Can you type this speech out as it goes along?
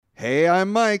Hey,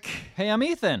 I'm Mike. Hey, I'm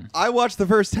Ethan. I watched the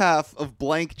first half of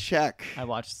Blank Check. I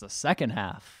watched the second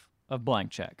half of Blank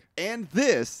Check. And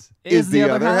this is the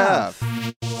other half.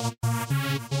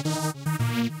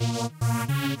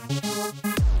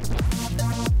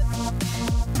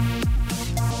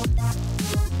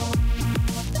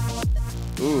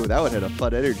 Ooh, that one had a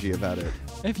fun energy about it.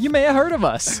 If you may have heard of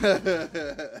us.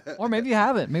 Or maybe you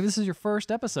haven't. Maybe this is your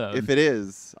first episode. If it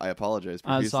is, I apologize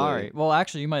profusely. I'm sorry. Well,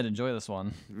 actually, you might enjoy this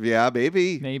one. Yeah,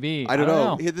 maybe. Maybe. I don't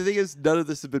know. The thing is, none of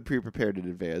this has been pre-prepared in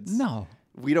advance. No.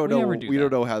 We don't know. Never do we that.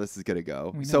 don't know how this is gonna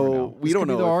go. We So never know. we This don't could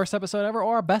be know. the if- worst episode ever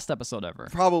or our best episode ever.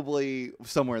 Probably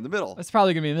somewhere in the middle. It's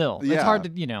probably going to be in the middle. Yeah. It's hard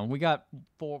to, we got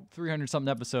 300-something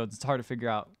episodes. It's hard to figure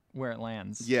out where it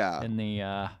lands. Yeah.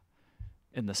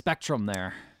 In the spectrum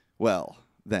there. Well,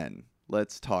 then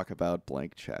let's talk about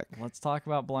Blank Check. Let's talk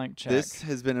about Blank Check. This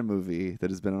has been a movie that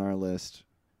has been on our list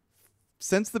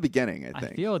since the beginning, I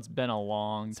think. I feel it's been a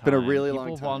long time. It's been a really long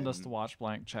People have wanted us time. to watch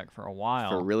Blank Check for a while.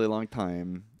 For a really long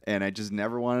time, and I just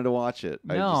never wanted to watch it.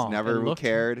 I No, just never it looked-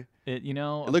 cared. It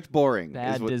It looked boring.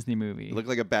 bad Disney movie. It looked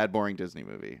like a bad, boring Disney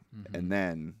movie. Mhm. And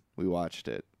then we watched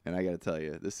it, and I got to tell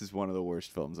you, this is one of the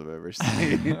worst films I've ever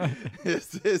seen.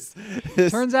 This-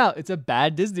 Turns out it's a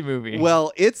bad Disney movie.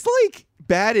 Well, it's like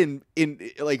bad in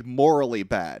like morally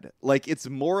bad. Like it's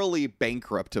morally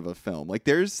bankrupt of a film. Like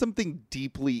there's something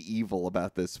deeply evil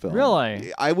about this film.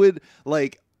 Really? I would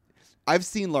like I've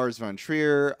seen Lars von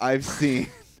Trier. I've seen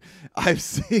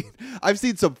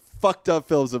some fucked up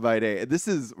films of my day. And this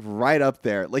is right up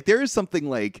there. Like there is something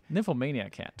like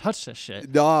Nymphomania can't touch this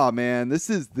shit. nah, man, this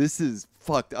is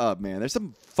fucked up, man. There's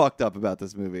something fucked up about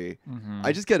this movie. Mhm.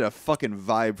 I just get a fucking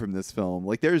vibe from this film.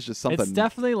 Like there's just something. It's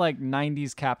definitely like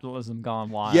 90s capitalism gone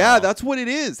wild. Yeah, that's what it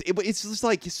is. It's just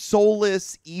like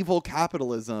soulless, evil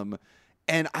capitalism.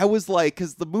 And I was like,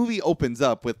 because the movie opens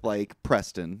up with like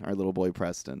Preston, our little boy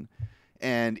Preston,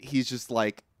 and he's just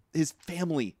like, his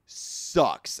family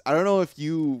sucks. I don't know if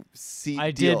you see.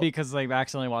 I did because I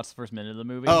accidentally watched the first minute of the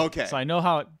movie. Oh, okay. So I know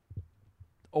how it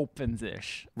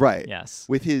opens-ish. Right. Yes.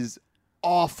 With his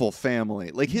awful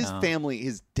family. Like his No. family,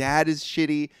 his dad is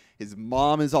shitty. His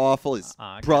mom is awful. His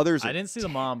Okay. brothers. I didn't see the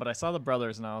mom, but I saw the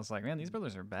brothers, and I was like, man, these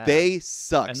brothers are bad. They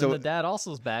suck. and So then the dad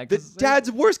also is bad. the 'cause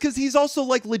dad's worse because he's also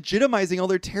like legitimizing all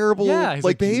their terrible yeah, he's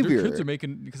like their behavior. kids are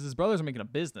making because his brothers are making a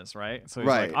business, right? So he's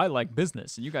Right. like, I like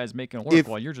business, and you guys making it work If-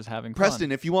 while you're just having Preston,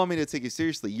 fun. if you want me to take you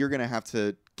seriously, you're gonna have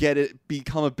to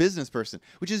become a business person,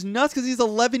 which is nuts because he's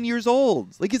 11 years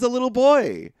old. Like he's a little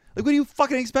boy. Like what do you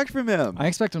fucking expect from him? I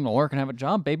expect him to work and have a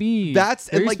job, baby. That's-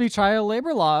 there and, used to be child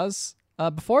labor laws.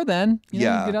 Before then, you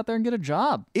Yeah. get out there and get a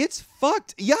job. It's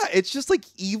fucked. Yeah, it's just like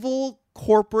evil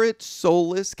corporate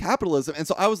soulless capitalism. And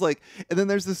so I was like, and then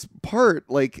there's this part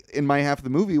like in my half of the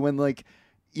movie when like,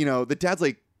 the dad's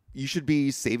like, you should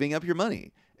be saving up your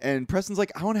money. And Preston's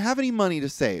like, I don't have any money to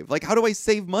save. Like, how do I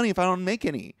save money if I don't make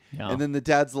any? Yeah. And then the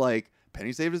dad's like,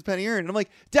 penny saved is penny earned. And I'm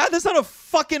like, Dad, that's not a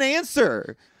fucking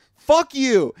answer. Fuck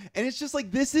you. And it's just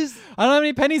like, this is, I don't have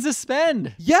any pennies to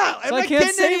spend. yeah, So I'm I not can't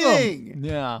getting save anything. them.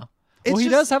 Yeah. It's Well, he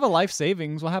just- does have a life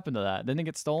savings. What happened to that? Didn't it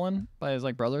get stolen by his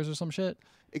brothers or some shit?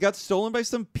 It got stolen by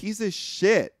some piece of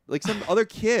shit. Like some other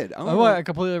kid. I don't Oh, know. what? A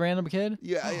completely random kid?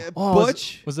 Yeah, Oh,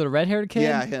 Butch. Was it a red-haired kid?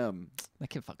 Yeah, him.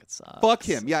 That kid fucking sucks. Fuck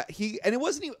him. Yeah, and it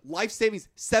wasn't even life savings.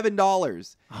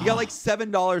 $7. He got like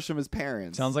 $7 from his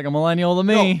parents. Sounds like a millennial to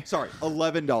me. No, sorry,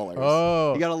 $11.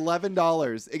 Oh. He got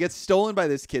 $11. It gets stolen by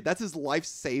this kid. That's his life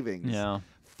savings. Yeah.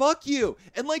 Fuck you.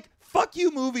 And like, fuck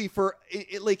you, movie, for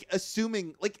like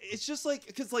assuming like it's just like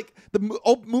because like the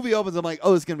movie opens. I'm like,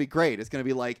 oh, it's gonna be great. It's gonna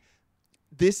be like,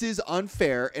 this is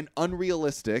unfair and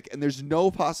unrealistic, and there's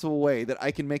no possible way that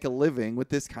I can make a living with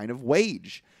this kind of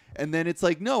wage. And then it's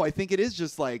like, no, I think it is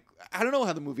just like, I don't know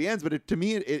how the movie ends, but to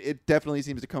me, it definitely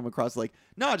seems to come across like,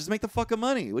 no, just make the fucking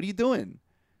money. What are you doing?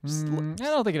 Just I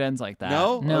don't think it ends like that.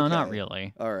 No? No, Okay. not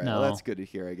really. all right, No. well, that's good to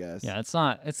hear, I guess. Yeah, it's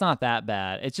not that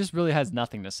bad. It just really has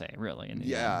nothing to say, really. In the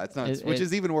Yeah, end. it's not, It- which it-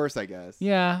 is even worse, I guess.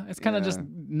 Yeah, it's kind of Yeah. just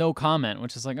no comment,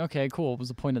 which is like, okay, cool. What was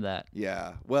the point of that?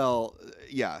 Yeah. Well,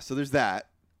 yeah. So there's that.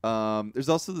 There's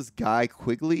also this guy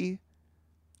Quigley.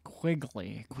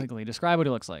 Quigley. Describe what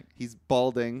he looks like. He's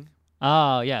balding.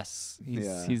 Oh yes,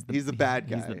 Yeah. he's He's the bad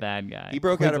He's guy. the bad guy. He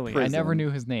broke out of Quigley. I never prison.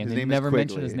 knew his name. His They name is never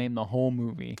mentioned his Quigley. name the whole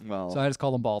movie. Well, So I just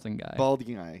called him Balding Guy.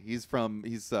 balding guy. He's from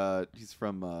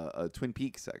Twin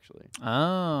Peaks, actually.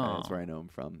 Oh, That's where I know him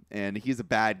from. And he's a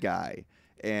bad guy.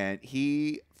 And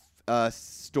he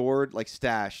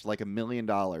stashed like $1 million,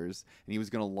 and he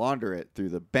was going to launder it through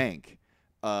the bank.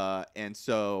 And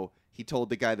so he told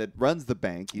the guy that runs the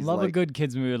bank, he's love like, a good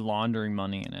kids movie with laundering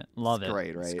money in it. Love It's it.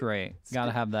 great, right? It's great. It's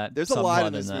Gotta good. have that. There's a lot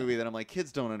in subplot this that. movie that I'm like,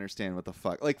 kids don't understand what the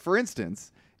fuck. Like, for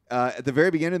instance, at the very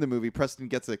beginning of the movie, Preston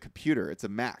gets a computer. It's a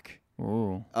Mac.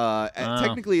 Ooh. And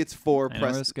technically, it's for I know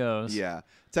where this goes. Yeah,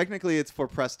 technically, it's for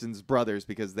Preston's brothers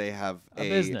because they have A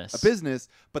business. A business,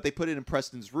 but they put it in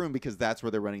Preston's room because that's where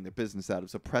they're running their business out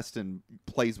of. So Preston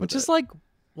plays with Which it. is like,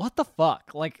 what the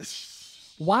fuck? Like,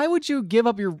 why would you give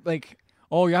up your like?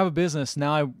 Oh, you have a business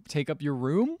now. I take up your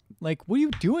room. Like, what are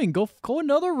you doing? Go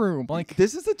another room. Like,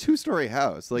 This is a 2-story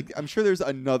house. Like, I'm sure there's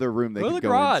another room they go to could the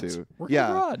go garage. into. Work Yeah,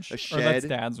 in the garage. a Or shed. that's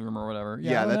Dad's room or whatever.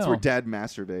 Yeah, I Yeah, don't that's know. where Dad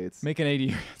masturbates. Make an 80.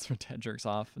 That's where Dad jerks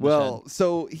off. in the Well, shed.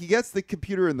 so he gets the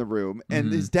computer in the room, and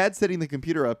Mm-hmm. his dad's setting the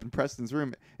computer up in Preston's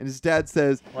room, and his dad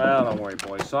says, Well, don't worry,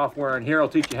 boys. Software in here will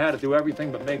teach you how to do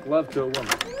everything but make love to a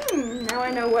woman. Now I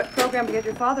know what program to get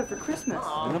your father for Christmas.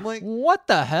 and I'm like, What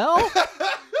the hell?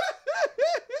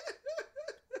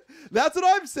 that's what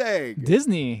I'm saying.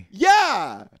 Disney.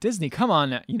 Yeah. Disney, come on.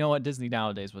 Now. You know what? Disney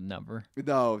nowadays would never.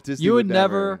 No, Disney You would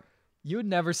never.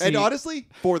 never see. And honestly,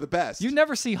 for the best. You'd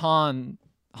never see Hans.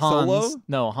 Solo?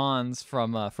 No, Hans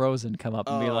from Frozen come up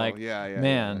and be like, yeah,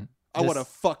 man, I want to this-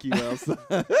 fuck you, Elsa.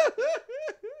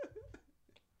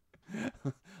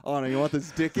 Anna, you want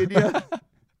this dick in you?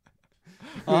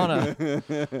 Anna,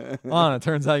 Anna,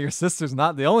 turns out your sister's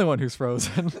not the only one who's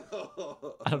frozen.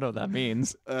 I don't know what that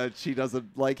means. She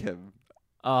doesn't like him.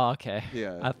 Oh, okay.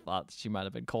 Yeah. I thought she might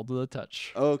have been cold to the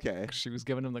touch. Okay. She was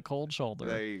giving him the cold shoulder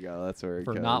There you go. That's where it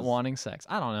for goes. not wanting sex.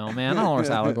 I don't know, man. I don't know where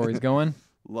this allegory's going.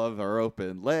 Love our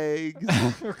open legs.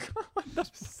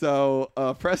 So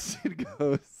Preston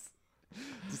goes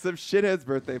to some shithead's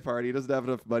birthday party. He doesn't have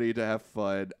enough money to have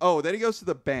fun. Oh, then he goes to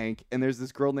the bank, and there's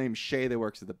this girl named Shay that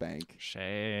works at the bank.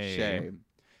 Shay.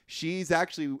 She's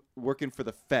actually working for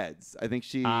the feds. I think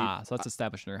she. Ah, so that's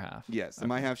established in her half. Yes, in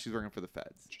my half, she's working for the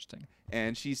feds. Interesting.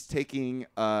 And she's taking.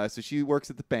 So she works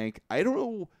at the bank. I don't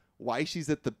know why she's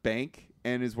at the bank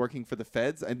and is working for the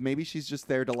feds, and maybe she's just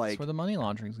there to like. That's where the money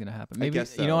laundering's gonna happen. Maybe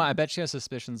guess you know so. what? I bet she has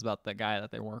suspicions about the guy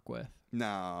that they work with.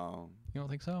 No, You don't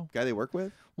think so? guy they work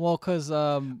with. Well, because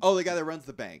Oh, the guy that runs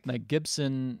the bank. like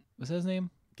Gibson, what's his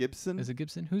name? Gibson. Is it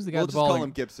Gibson? Who's the guy? We'll with just the call balding,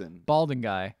 him Gibson. balding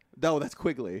guy. No, that's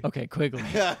Quigley. Okay, Quigley.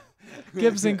 Yeah.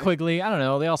 Gibson, Quigley. I don't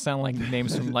know. They all sound like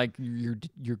names from like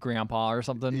your grandpa or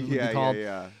something. would be Yeah, called.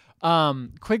 yeah.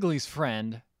 Quigley's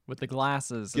friend with the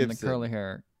glasses and the Gibson. curly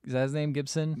hair. Is that his name,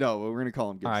 Gibson? No, we're gonna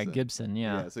call him Gibson. All right, Gibson.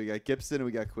 Yeah. So we got Gibson and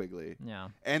we got Quigley, Yeah.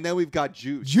 and then we've got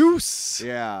Juice. Juice.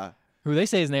 Yeah. Who they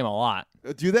say his name a lot.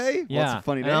 Do they? Yeah. Well, it's a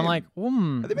funny and name. I'm like,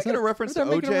 Are they making a reference to They're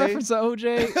making a OJ? reference to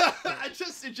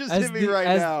OJ. it just hit me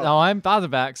right now. No, I'm thought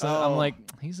of back. So I'm Oh. like,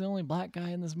 he's the only black guy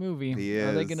in this movie. He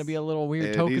Are they is. going to be a little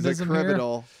weird And he's a tokenism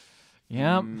criminal. here?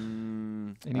 Yep.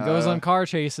 Mm, And he goes on car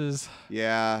chases.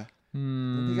 Yeah.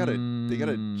 They got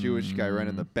a Jewish guy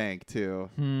running Hmm. the bank too.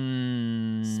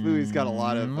 This This movie's got a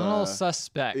lot of little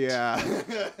suspect. yeah.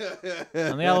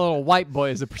 And they got a little white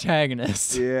boy as the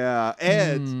protagonist. Yeah,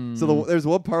 and so Hmm. there's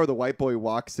one part where the white boy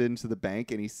walks into the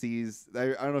bank and he sees. I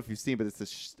don't know if you've seen, but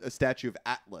it's a statue of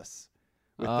Atlas.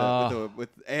 With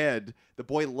and the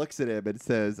boy looks at him and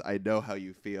says, "I know how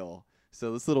you feel."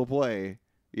 So this little boy,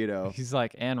 you know, He's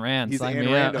like, Anne Rand, he's sign Ayn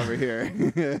me Rand up. over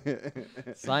here.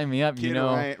 Sign me up, you Kid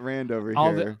know. Rand over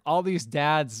all here. all these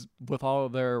dads with all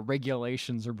of their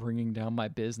regulations are bringing down my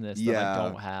business that Yeah. I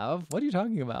don't have. What are you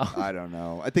talking about? I don't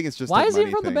know. I think it's just Why a is he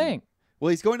money from the thing. bank? Well,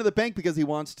 he's going to the bank because he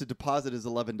wants to deposit his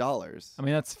 $11. I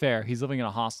mean, that's fair. He's living in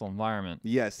a hostile environment.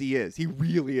 Yes, he is. He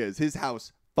really is. His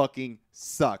house fucking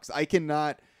sucks. I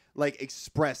cannot like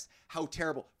express how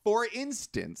terrible. For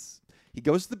instance, he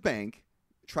goes to the bank,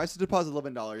 tries to deposit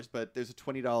 $11, but there's a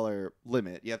 $20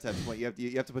 limit. You have to have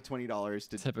you have to put $20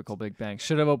 to Typical big bank.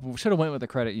 Should have went with the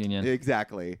credit union.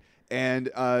 exactly. And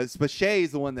but Shay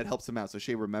is the one that helps him out, so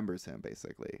Shay remembers him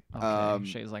basically. Okay.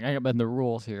 Shay's like, I got bend the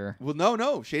rules here. Well,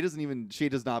 no. Shay does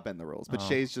not bend the rules. But Oh.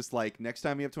 Shay's just like, next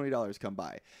time you have $20, come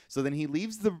by. So then he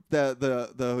leaves the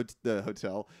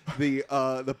hotel,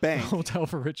 the bank. Hotel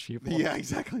for rich people. Yeah,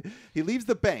 exactly. He leaves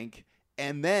the bank,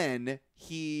 and then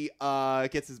he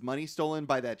gets his money stolen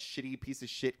by that shitty piece of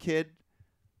shit kid.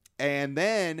 And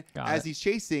then, Got as it. he's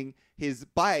chasing, his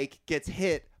bike gets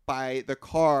hit by the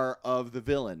car of the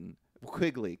villain,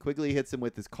 Quigley. Quigley hits him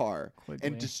with his car Quigley.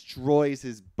 and destroys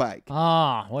his bike.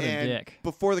 Ah, what And a dick.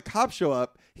 before the cops show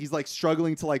up, he's like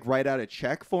struggling to like write out a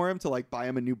check for him to like buy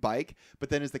him a new bike. But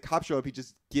then as the cops show up, he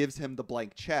just gives him the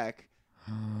blank check.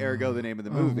 Ergo, the name of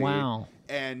the movie. Oh, wow.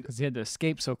 And Because he had to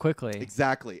escape so quickly.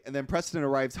 exactly. And then Preston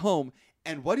arrives home.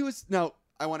 And what do his now?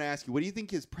 I want to ask you, what do you think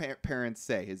his parents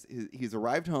say? He's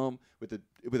arrived home with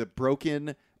a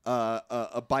broken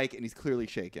a bike, and he's clearly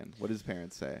shaken. What does his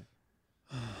parents say?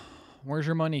 Where's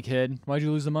your money, kid? Why'd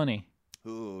you lose the money?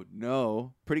 Ooh,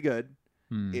 no, pretty good.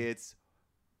 Hmm. It's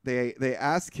they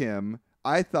ask him,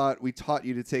 I thought we taught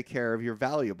you to take care of your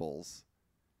valuables.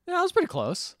 Yeah, that was pretty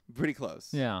close. Pretty close.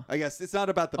 Yeah. I guess it's not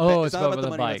about the It's not about about the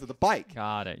the money, it's bike. about the bike.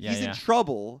 Got it. Yeah, He's yeah. in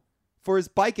trouble for his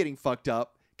bike getting fucked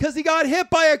up because he got hit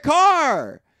by a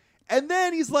car. And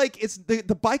then he's like, "It's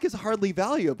the bike is hardly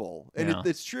valuable," and Yeah.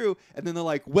 it's true. And then they're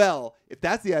like, "Well, if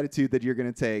that's the attitude that you're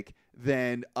gonna take,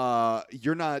 then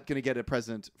you're not gonna get a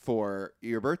present for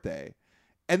your birthday."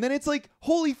 And then it's like,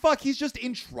 "Holy fuck, he's just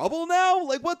in trouble now!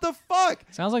 Like, what the fuck?"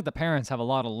 Sounds like the parents have a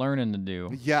lot of learning to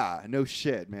do. Yeah, no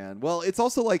shit, man. Well, it's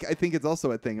also like I think it's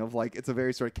also a thing of like it's a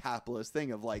very sort of capitalist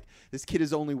thing of like this kid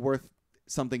is only worth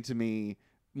something to me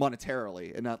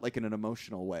monetarily and not like in an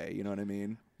emotional way. You know what I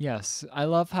mean? Yes, I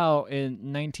love how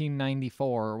in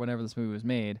 1994 or whenever this movie was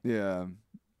made, Yeah.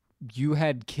 you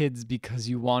had kids because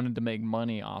you wanted to make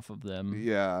money off of them.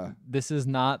 Yeah. This is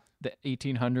not the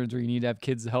 1800s where you need to have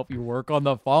kids to help you work on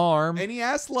the farm. And he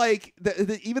asked like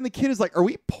even the kid is like, "Are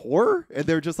we poor?" And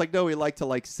they're just like, "No, we like to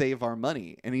like save our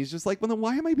money." And he's just like, "Well, then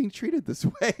why am I being treated this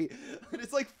way?" And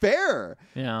it's like fair.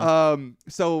 Yeah.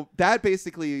 So that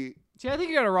basically. See, I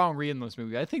think you got a wrong read in this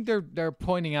movie. I think they're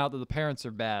pointing out that the parents are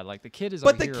bad. Like the kid is.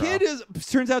 But our the hero. kid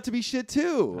turns out to be shit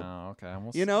too. Oh, okay.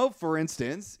 We'll You know, for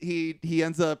instance, he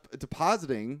ends up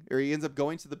depositing, or he ends up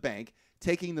going to the bank,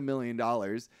 taking the $1 million.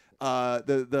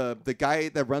 The guy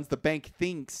that runs the bank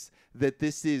thinks that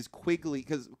this is Quigley,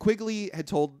 because Quigley had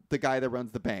told the guy that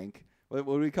runs the bank, what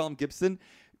do we call him, Gibson?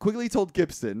 Quigley told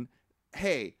Gibson,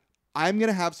 "Hey, I'm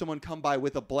gonna have someone come by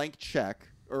with a blank check."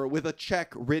 Or with a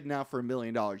check written out for $1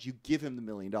 million, you give him the $1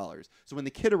 million. So when the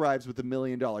kid arrives with the $1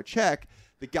 million check,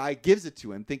 the guy gives it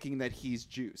to him, thinking that he's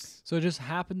juice. So it just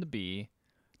happened to be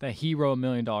that he wrote $1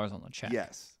 million on the check.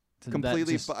 Yes, So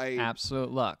completely that's just by absolute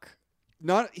luck.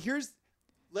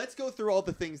 Let's go through all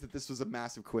the things that this was a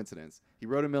massive coincidence. He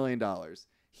wrote $1 million.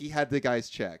 He had the guy's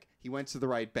check. He went to the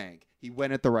right bank. He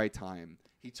went at the right time.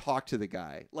 He talked to the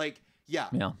guy. Like, yeah.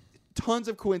 Tons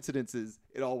of coincidences.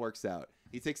 It all works out.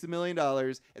 He takes $1 million,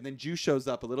 and then Juice shows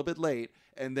up a little bit late,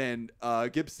 and then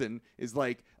Gibson is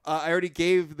like, "I already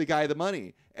gave the guy the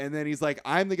money," and then he's like,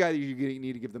 "I'm the guy that you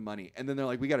need to give the money," and then they're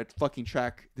like, "We got to fucking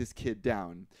track this kid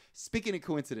down." Speaking of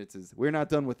coincidences, we're not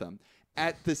done with them.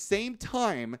 At the same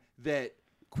time that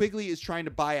Quigley is trying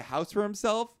to buy a house for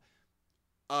himself,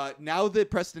 now that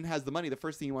Preston has the money, the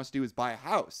first thing he wants to do is buy a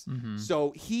house. Mm-hmm.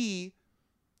 So he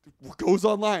goes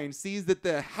online, sees that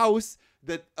the house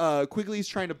that Quigley's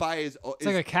trying to buy is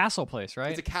like a castle place,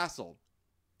 right? It's a castle.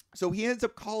 So he ends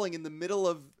up calling in the middle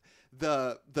of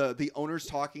the owners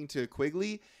talking to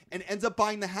Quigley and ends up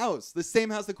buying the house, the same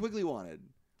house that Quigley wanted,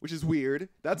 which is weird.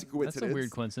 That's a coincidence. That's a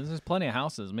weird coincidence. There's plenty of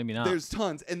houses, maybe not. There's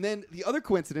tons. And then the other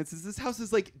coincidence is this house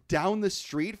is like down the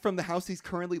street from the house he's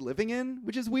currently living in,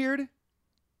 which is weird.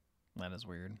 That is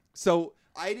weird. So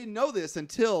I didn't know this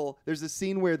until there's a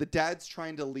scene where the dad's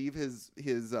trying to leave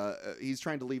he's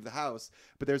trying to leave the house,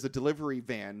 but there's a delivery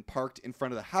van parked in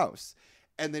front of the house.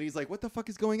 And then he's like, "What the fuck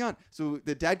is going on?" So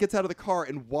the dad gets out of the car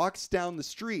and walks down the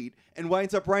street and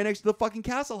winds up right next to the fucking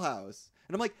castle house.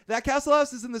 And I'm like, that castle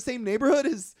house is in the same neighborhood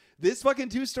as this fucking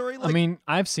 2-story like I mean,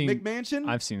 I've seen McMansion?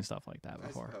 I've seen stuff like that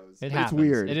before. suppose. It But happens. it's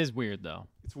weird. It is weird though.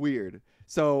 It's weird.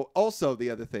 So also the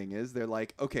other thing is they're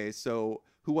like, "Okay, so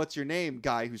what's your name,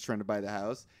 guy who's trying to buy the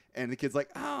house?" And the kid's like,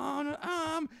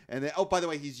 and then, oh, by the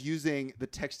way, he's using the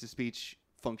text-to-speech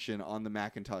function on the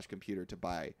Macintosh computer to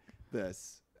buy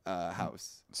this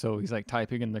house. So he's like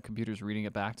typing and the computer's reading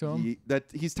it back to him.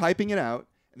 He's typing it out,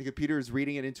 and the computer is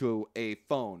reading it into a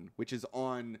phone, which is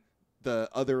on the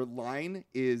other line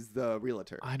is the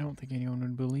realtor. I don't think anyone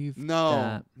would believe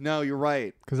No, you're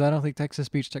right. because I don't think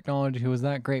text-to-speech technology was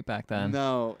that great back then.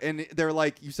 No, and they're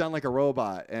like, "You sound like a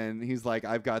robot," and he's like,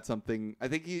 "I've got something." I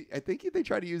think they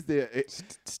try to use the.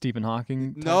 Stephen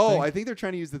Hawking. type No, thing? I think they're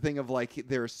trying to use the thing of like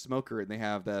they're a smoker and they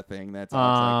have that thing that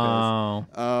sounds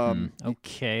like this.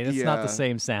 Okay, that's not yeah. the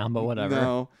same sound, but whatever.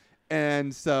 No,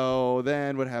 and so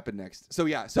then what happened next? So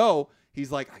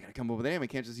he's like, "I gotta come up with a name. I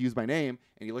can't just use my name."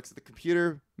 And he looks at the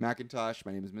computer, Macintosh.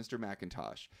 My name is Mr.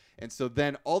 Macintosh. And so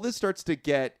then all this starts to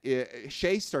get.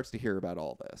 Shay starts to hear about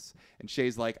all this, and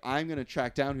Shay's like, "I'm gonna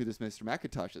track down who this Mr.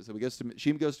 Macintosh is." So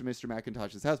she goes to Mr.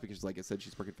 Macintosh's house because, like I said,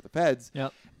 she's working for the feds.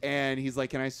 Yep. And he's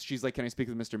like, She's like, "Can I speak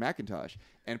with Mr. Macintosh?"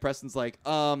 And Preston's like,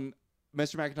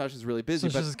 "Mr. Macintosh is really So busy."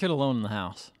 it's but just this kid alone in the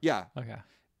house. yeah, Okay.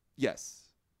 yes.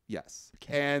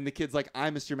 Okay. And the kid's like,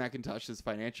 "I'm Mr. Macintosh's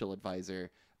financial advisor.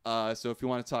 So if you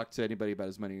want to talk to anybody about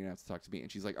his money, you're gonna have to talk to me." And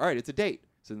she's like, "All right, it's a date."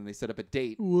 So then they set up a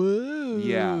date. Whoa.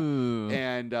 Yeah.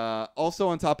 And also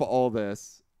on top of all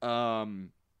this,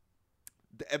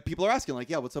 people are asking like,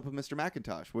 "Yeah, what's up with Mr.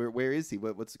 Macintosh? Where is he?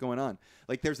 What's going on?"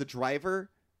 Like, there's a driver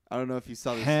I don't know if you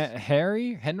saw this.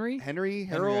 Henry, Henry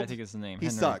Harold. I think is the name. He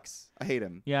Henry. sucks. I hate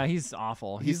him. Yeah, he's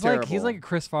awful. He's like he's terrible. like a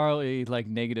Chris Farley like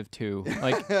 -2.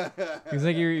 Like he's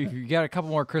like you got a couple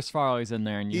more Chris Farleys in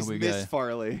there and you'll He's be Miss good.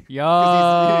 Farley. Yo,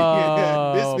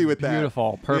 yeah, miss me with that.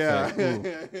 Beautiful, perfect.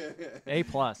 Yeah.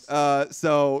 A+.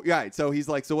 So he's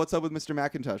like, so what's up with Mr.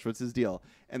 McIntosh? What's his deal?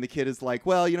 And the kid is like,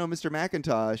 well, Mr.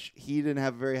 McIntosh, he didn't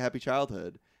have a very happy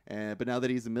childhood, but now that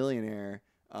he's a millionaire,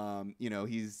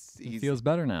 He feels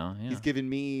better now. Yeah. he's given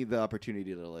me the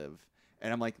opportunity to live.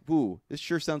 And I'm like, ooh, this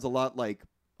sure sounds a lot like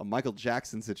a Michael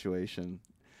Jackson situation.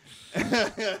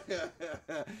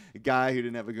 A guy who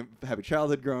didn't have a happy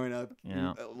childhood growing up,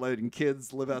 Yeah. letting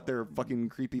kids live out their fucking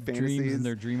creepy fantasies. Dreams in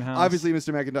their dream house. Obviously,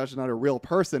 Mr. McIntosh is not a real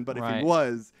person, but if Right. he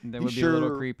was, that he would be sure, a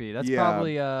little creepy. That's yeah.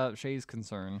 probably Shay's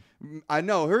concern. I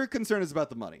know her concern is about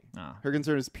the money. Ah. Her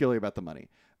concern is purely about the money.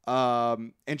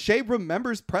 And Shay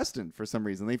remembers Preston for some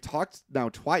reason. They've talked now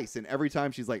twice, and every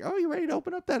time she's like, "Oh, you ready to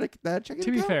open up that checking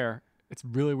To be account?" fair, it's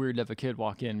really weird to have a kid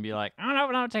walk in and be like, "I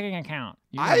don't know, checking account."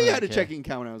 You I remember had that a kid. checking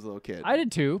account when I was a little kid. I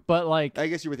did too, but like, I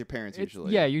guess you're with your parents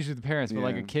usually. yeah, usually the parents, but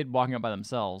like Yeah. a kid walking up by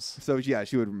themselves. So yeah,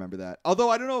 she would remember that. Although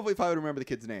I don't know if I would remember the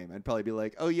kid's name. I'd probably be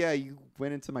like, "Oh yeah, you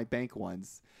went into my bank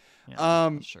once."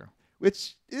 Yeah, sure.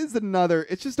 Which is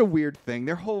it's just a weird thing.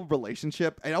 Their whole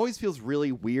relationship, it always feels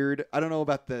really weird. I don't know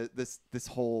about this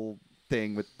whole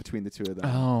thing between the two of them.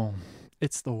 Oh,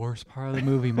 it's the worst part of the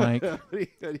movie, Mike. what are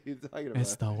you talking about?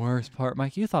 It's the worst part,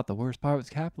 Mike. You thought the worst part was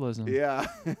capitalism. Yeah.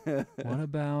 What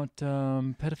about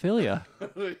pedophilia?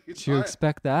 You Did you thought-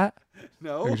 expect that?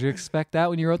 No. Or did you expect that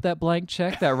when you wrote that blank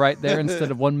check? That right there, instead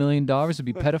of $1 million, would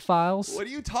be pedophiles? What are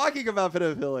you talking about,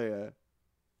 pedophilia?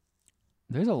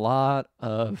 There's a lot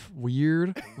of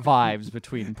weird vibes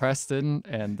between Preston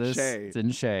and this Shay.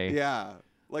 and Shay. Yeah.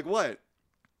 Like what?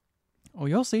 Oh,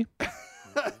 you'll see.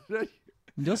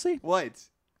 You'll see. What?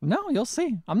 No, you'll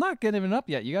see. I'm not getting it up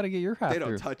yet. You got to get your half They don't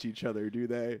through. touch each other, do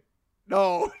they?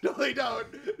 No, they don't.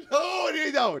 No,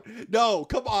 they don't. No,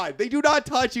 come on. They do not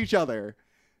touch each other.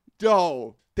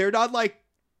 No, they're not like.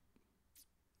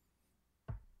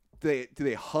 Do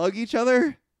they hug each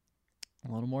other?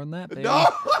 A little more than that, baby. No.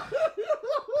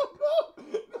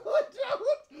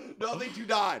 No, they do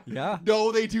not. Yeah.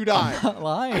 No, they do not. Not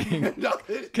lying. No,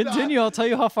 they do Continue. I'll tell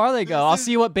you how far they go. I'll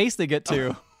see what base they get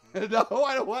to. not. No,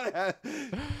 I don't want to.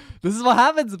 This is what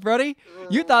happens, buddy.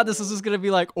 You thought this was just gonna be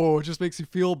like, oh, it just makes you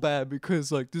feel bad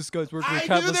because like this guy's working with I knew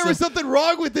capitalism. there was something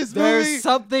wrong with this movie. There's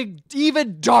something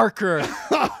even darker.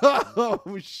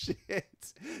 Oh shit!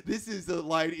 This is the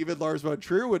line even Lars von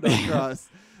Trier would not cross.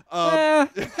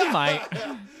 He might.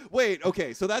 Wait,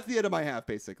 okay, so that's the end of my half,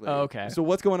 basically. Oh, okay. So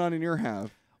what's going on in your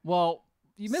half? Well,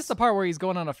 you missed the part where he's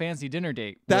going on a fancy dinner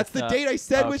date. That's with, the date I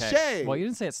said with okay. Shay. Well, you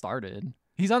didn't say it started.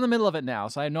 He's on the middle of it now,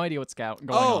 so I have no idea what's going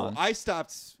Oh, on. I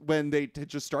stopped when they had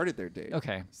just started their date.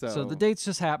 Okay, So, so the date's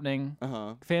just happening.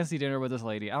 Uh-huh. Fancy dinner with this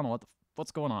lady. I don't know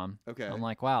what's going on. Okay. I'm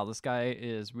like, wow, this guy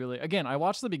is really. Again, I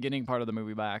watched the beginning part of the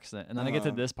movie by accident, and then I get to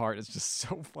Uh-huh. this part. It's just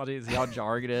so funny to see how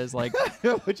jarring it is. Like,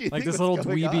 What do you like think this was little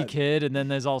going dweeby on? kid, and then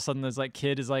there's all of a sudden this like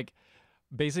kid is like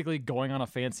basically going on a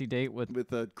fancy date with.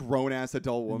 with a grown-ass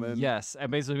adult woman. Yes, and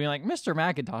basically being like, Mr.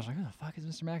 McIntosh. Like, who the fuck is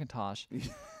Mr. McIntosh?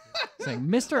 Saying,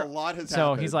 Mr. A lot has So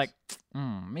happened. he's like,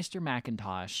 Mr.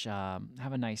 McIntosh,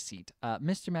 have a nice seat.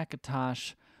 Mr.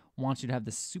 McIntosh wants you to have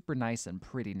this super nice and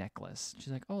pretty necklace.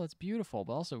 She's like, oh, that's beautiful,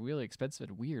 but also really expensive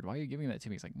and weird. Why are you giving that to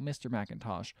me? He's like, Mr.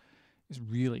 McIntosh is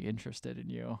really interested in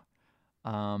you.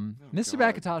 Mr.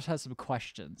 God. McIntosh has some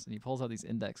questions, and he pulls out these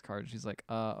index cards. She's like,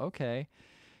 okay.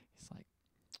 He's like,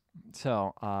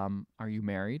 so, are you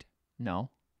married? No.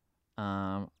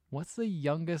 What's the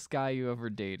youngest guy you ever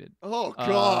dated? Oh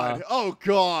God! Oh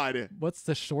God! What's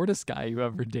the shortest guy you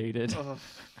ever dated? Ugh.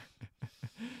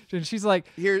 And she's like,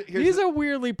 Here's these are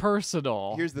weirdly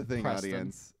personal. Here's the thing, Preston.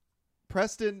 audience.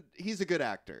 Preston, he's a good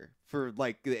actor for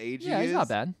like the age Yeah, he he's is. not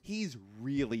bad. He's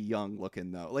really young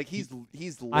looking though. Like he's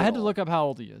little. I had to look up how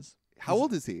old he is. How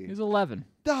old is he? He's 11.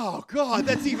 Oh God,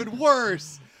 that's even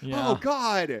worse. Yeah. Oh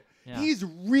God, Yeah. he's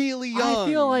really young. I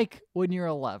feel like when you're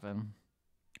 11,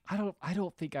 I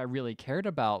don't think I really cared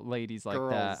about ladies like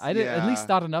Girls, that. I didn't, at yeah. least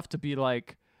not enough to be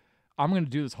like, I'm gonna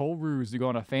do this whole ruse to go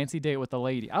on a fancy date with a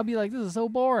lady. I'll be like, this is so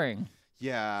boring.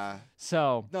 Yeah.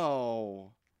 So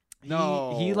No.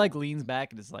 No. he like leans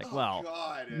back and is like, Oh, well,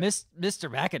 God.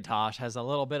 Mr. McIntosh has a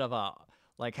little bit of a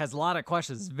has a lot of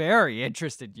questions, very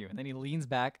interested in you. And then he leans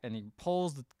back and he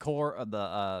pulls the core of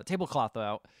the tablecloth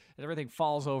out, and everything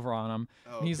falls over on him.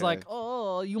 And he's Okay. like,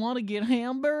 "Oh, you want to get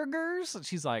hamburgers?" And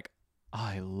she's like,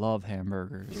 "I love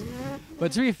hamburgers."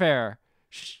 But to be fair,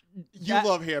 You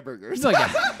love hamburgers. he's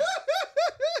like,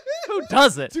 Who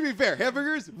does it? To be fair,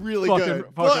 hamburgers really Fucking- good.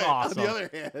 fucking But awesome. on the other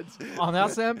hand, On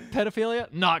that side,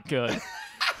 pedophilia, not good.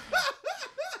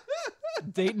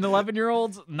 Dating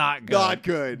 11-year-olds, not good. not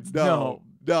good. No.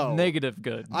 Negative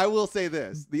good. I will say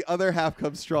this: the other half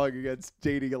comes strong against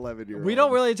dating 11-year-olds. We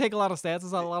don't really take a lot of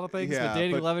stances on a lot of things, Yeah, but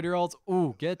dating but 11-year-olds,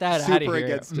 ooh, get that super out of here.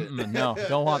 against it. No,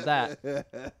 don't want that.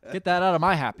 Get that out of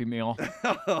my Happy Meal.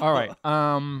 All right.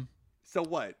 So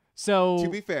what? So To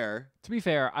be fair,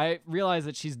 I realize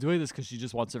that she's doing this because she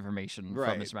just wants information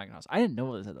Right. from Mr. McIntosh. I didn't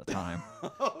know this at the time.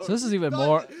 So this is even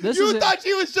more. This you is thought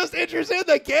she was just interested in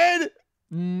the kid?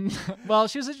 well,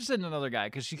 she was interested in another guy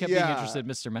because she kept being Yeah. interested in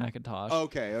Mr. McIntosh.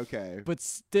 Okay. But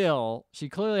still, she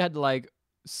clearly had to like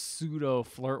pseudo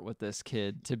flirt with this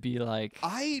kid to be like.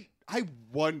 I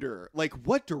wonder, like,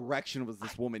 what direction was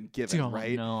this woman given, don't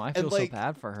right? know. I And, feel so like,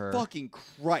 bad for her. Fucking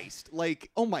Christ. Like,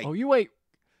 oh my. Oh, you wait.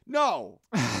 No.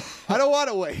 I don't want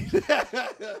to wait.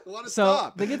 I want to So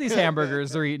stop. they get these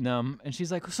hamburgers, they're eating them, and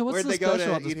she's like, "So what's Where'd so they go special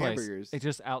to about this eat place?" hamburgers? It's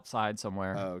just outside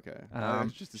somewhere. Oh, okay. I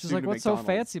just She's assumed like, "What's so McDonald's.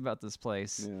 fancy about this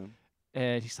place?" Yeah.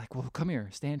 And he's like, "Well, come here,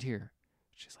 stand here."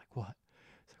 She's like, "What?"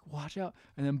 He's like, "Watch out!"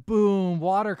 And then boom,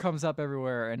 water comes up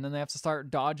everywhere, and then they have to start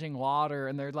dodging water,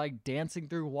 and they're like dancing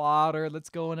through water that's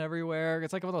going everywhere.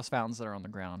 It's like one of those fountains that are on the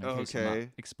ground. In case I'm not Okay.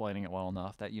 explaining it well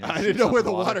enough that you know. I shoots didn't know up where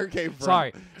the water came from.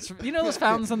 Sorry, you know those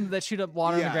fountains that shoot up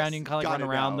water in the ground. You can kind of Yes, like run got it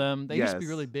around now. them. They used to be Yes.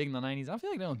 really big in the '90s. I feel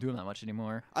like they don't do them that much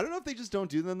anymore. I don't know if they just don't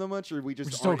do them that much, or we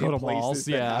just just don't aren't go in to places malls,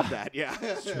 that yeah. have that.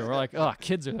 Yeah. Sure, we're like, oh,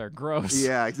 kids are there, gross.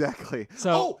 Yeah, exactly.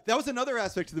 So- that was another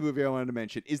aspect of the movie I wanted to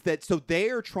mention is that so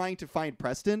they are trying to find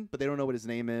Preston, but they don't know what his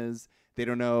name is. They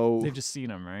don't know. They've just seen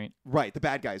him, right? Right, the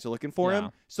bad guys are looking for Yeah.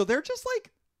 him. So they're just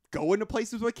like going to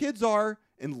places where kids are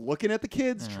and looking at the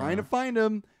kids, trying to find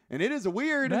him. And it is a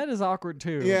weird. That is awkward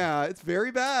too. Yeah, it's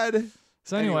very bad.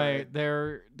 So anyway, Anyway.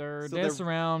 they're So dancing they're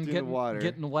around, in the getting water.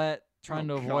 getting wet, trying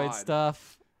to Oh, avoid God.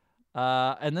 stuff.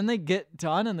 And then they get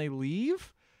done and they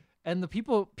leave, and the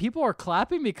people are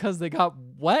clapping because they got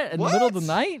wet in the middle of the What?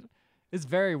 night. It's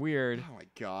very weird. Oh my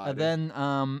god. And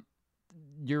then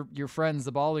your friends,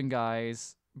 the balding guy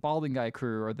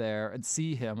crew are there and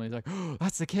see him, and he's like, "Oh,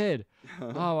 that's the kid!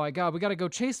 Oh my god, we gotta go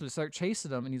chase him!" Start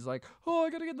chasing him, and he's like, "Oh, I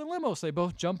gotta get in the limo." So they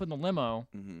both jump in the limo,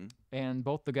 Mhm. and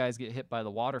both the guys get hit by the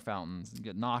water fountains and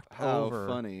get knocked How over.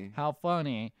 funny. How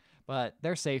funny! But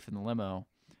they're safe in the limo,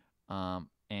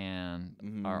 and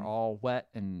are Mhm. all wet.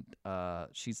 And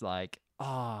she's like,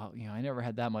 "Oh, I never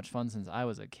had that much fun since I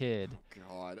was a kid."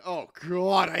 God. Oh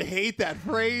god, I hate that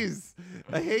phrase.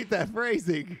 I hate that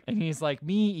phrasing. And he's like,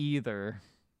 "Me either."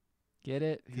 Get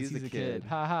it? 'Cause He's a kid.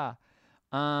 Ha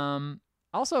ha.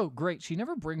 Also, great. She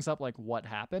never brings up like what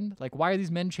happened. Like, why are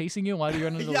these men chasing you? Why do you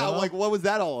run into the Yeah, limo? like what was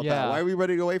that all about? Yeah. Why are we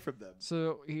running away from them?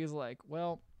 So he's like,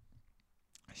 well,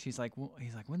 he's like,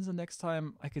 when's the next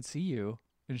time I could see you?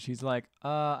 And she's like,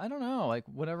 I don't know. Like,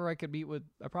 whenever I could meet with,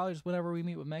 probably just whenever we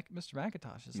meet with Mr.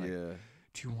 McIntosh. It's like, Yeah.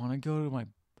 do you want to go to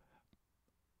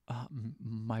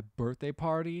my birthday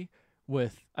party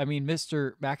with,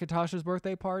 Mr. McIntosh's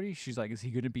birthday party? She's like, is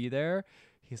he going to be there?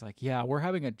 He's like, yeah, we're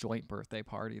having a joint birthday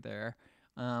party there.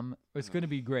 It's going to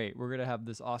be great. We're going to have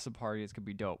this awesome party. It's going to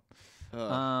be dope.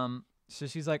 So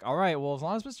she's like, all right, well, as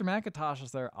long as Mr. McIntosh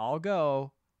is there, I'll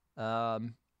go.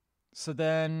 So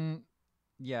then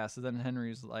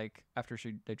Henry's like, after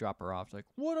they drop her off, she's like,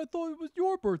 what? I thought it was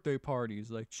your birthday party.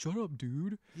 He's like, shut up,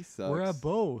 dude. He sucks. We're at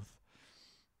both.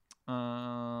 Who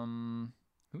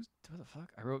the fuck?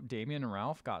 I wrote Damien and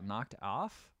Ralph got knocked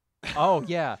off. Oh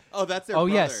yeah. Oh, that's their Oh,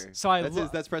 brother. yes. So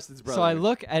that's Preston's brother. So I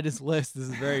look at his list. This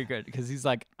is very good because he's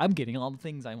like, I'm getting all the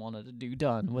things I wanted to do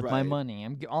done with my Right. money.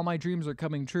 All my dreams are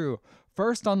coming true.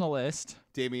 First on the list,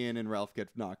 Damien and Ralph get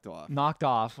knocked off. knocked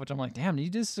off, which I'm like, damn, did you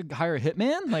just hire a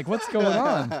hitman? Like, what's going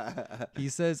on? He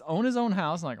says, own his own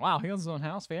house. I'm like, wow, he owns his own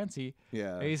house. Fancy.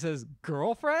 Yeah. And he says,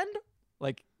 girlfriend?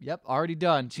 Like, yep, already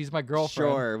done. She's my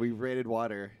girlfriend. Sure, we raided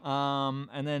water.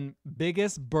 And then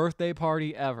biggest birthday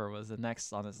party ever was the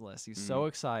next on his list. He's Mm. so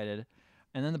excited.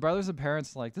 And then the brothers and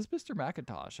parents are like, this Mr.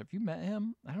 McIntosh, have you met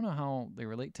him? I don't know how they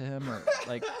relate to him, or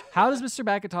like, how does Mr.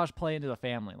 McIntosh play into the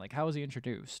family? Like, how is he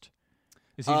introduced?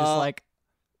 Is he just like,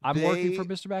 I'm working for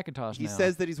Mr. McIntosh He now?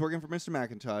 says that he's working for Mr.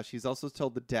 McIntosh. He's also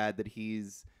told the dad that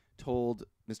he's told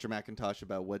Mr. McIntosh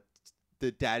about what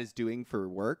the dad is doing for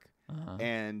work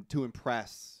and to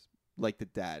impress like the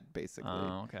dad basically.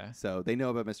 Oh, okay. So they know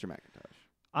about Mr.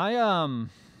 McIntosh.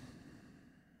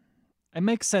 It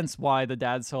makes sense why the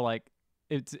dad's so like,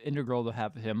 it's integral to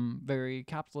have him very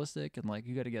capitalistic and like,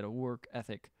 you got to get a work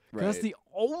ethic. Because that's the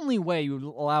only way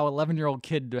you allow 11-year-old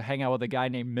kid to hang out with a guy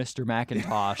named Mr.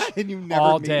 Macintosh And you never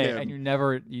all meet day, him. and you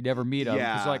never meet him.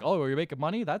 Yeah. It's like, oh, you're making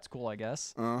money? That's cool, I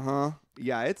guess.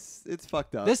 Yeah, it's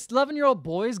fucked up. This 11-year-old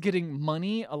boy is getting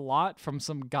money a lot from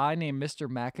some guy named Mr.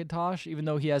 Macintosh, even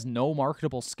though he has no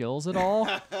marketable skills at all.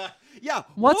 Yeah.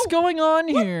 What's what- going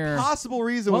on what here? possible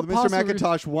reason What would Mr. possible re-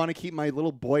 Macintosh want to keep my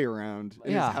little boy around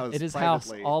in his house at his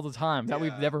privately? house all the time. That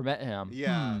we've Yeah. never met him.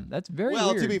 Yeah. That's very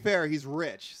Well, weird. to be fair, he's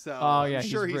rich, so Oh, yeah, I'm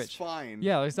sure he's he's rich. fine.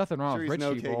 Yeah, there's nothing wrong Sure with he's rich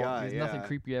an okay people. guy, There's nothing yeah.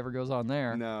 creepy ever goes on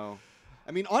there. No.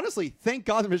 I mean, honestly, thank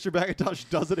God that Mr. Macintosh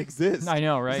doesn't exist. I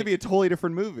know, It's right? gonna be a totally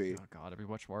different movie. Oh god, it'd be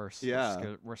much worse.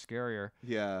 Yeah. We're scarier.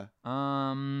 Yeah.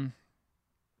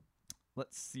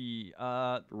 Let's see.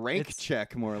 Rank it's-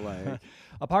 check, more like.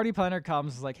 A party planner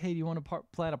comes, is like, hey, do you want to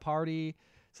plan a party?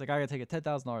 It's like, I gotta take a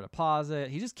 $10,000 deposit.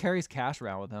 He just carries cash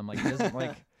around with him. Like, he doesn't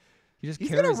like. He just He's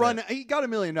carries gonna run. it. He got $1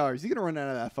 million. He's gonna run out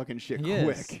of that fucking shit He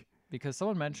quick. is, because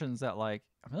someone mentions that like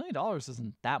 $1 million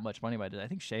isn't that much money, but I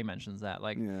think Shay mentions that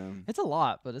like Yeah. it's a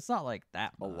lot, but it's not like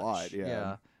that A much. lot,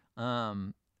 yeah.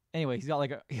 Anyway, he's got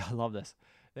like a. Yeah, I love this.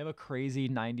 They have a crazy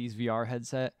 90s VR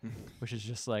headset, which is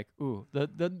just like, ooh,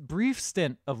 the brief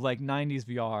stint of like 90s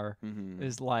VR Mhm.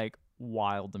 is like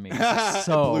wild to me. It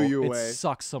So blew you it away.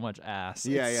 sucks so much ass.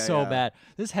 Yeah, it's yeah, so yeah. bad.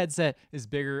 This headset is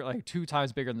bigger, like 2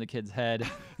 times bigger than the kid's head,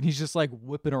 and he's just like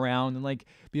whipping around and like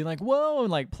being like, whoa, and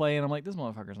like playing. I'm like, this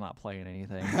motherfucker's not playing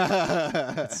anything.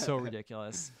 It's so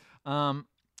ridiculous. And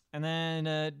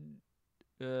then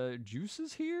Juice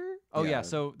is here. Oh yeah, Yeah.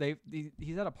 so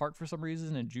he's at a park for some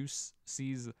reason, and Juice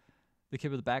sees the kid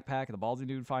with the backpack, and the balding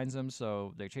dude finds him,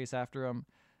 so they chase after him,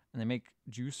 and they make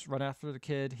Juice run after the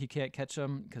kid. He can't catch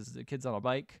him because the kid's on a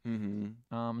bike. Mhm.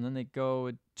 And then they go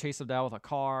and chase him down with a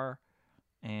car,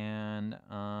 and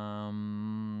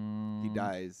He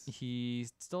dies. he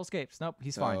still escapes. Nope,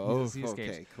 he's fine. Oh, He escapes.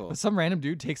 okay, cool. But some random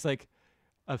dude takes like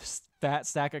a fat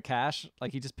stack of cash.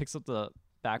 Like he just picks up the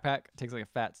backpack, takes like a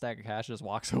fat stack of cash, and just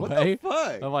walks What away. the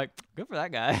fuck? I'm like, good for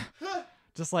that guy.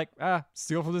 Just like,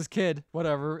 steal from this kid.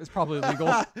 Whatever. It's probably illegal.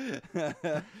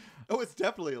 Oh, it's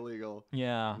definitely illegal.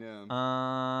 Yeah.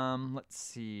 Yeah. Let's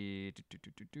see.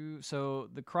 So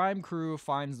the crime crew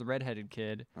finds the redheaded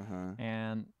kid Uh-huh.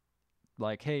 and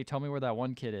like, hey, tell me where that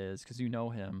one kid is, because you know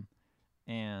him.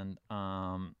 And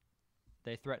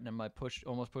they threaten him by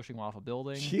almost pushing him off a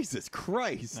building. Jesus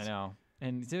Christ. I know.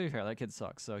 And to be fair, that kid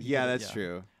sucks. So Yeah, that's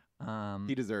true. true.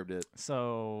 He deserved it.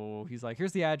 So he's like,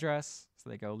 here's the address. So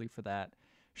they go leave for that.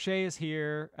 Shay is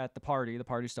here at the party. The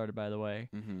party started, by the way.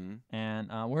 Mm-hmm.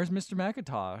 And where's Mr.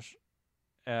 Macintosh?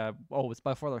 It's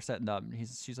before they're setting up.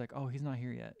 She's like, oh, he's not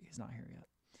here yet. He's not here yet.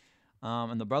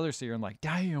 And the brothers see her and like,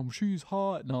 damn, she's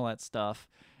hot and all that stuff.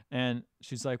 And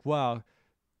she's like, wow,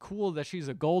 cool that she's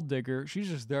a gold digger. She's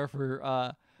just there for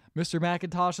Mr.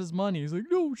 Macintosh's money. He's like,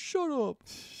 no, shut up.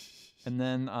 And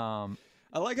then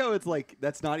I like how it's like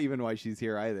that's not even why she's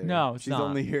here either. No, it's she's not.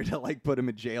 only here to like put him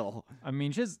in jail. I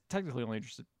mean, she's technically only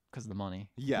interested because of the money.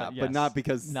 Yeah, but yes, not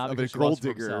because not of because a she gold wants it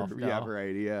for digger. herself, Yeah, no.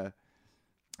 right. Yeah.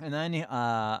 And then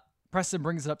Preston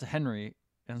brings it up to Henry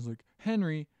and is like,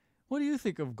 Henry, what do you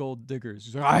think of gold diggers?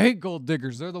 He's like, I hate gold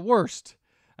diggers. They're the worst.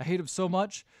 I hate them so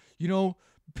much. You know,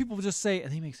 people just say,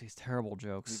 and he makes these terrible It's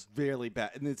jokes. really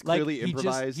bad, and it's Like clearly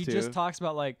improvised he too. just talks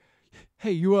about like,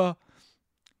 hey, you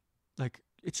like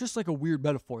it's just like a weird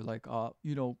metaphor. Like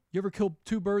you know, you ever killed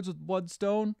 2 birds with 1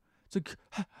 stone? It's like,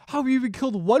 how have you even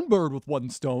killed 1 bird with 1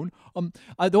 stone? The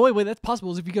only way that's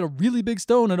possible is if you get a really big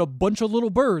stone and a bunch of little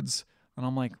birds. And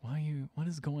I'm like, what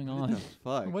is going What on? the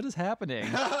fuck? What is happening?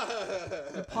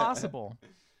 Impossible.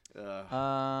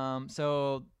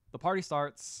 So the party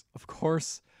starts. Of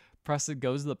course, Preston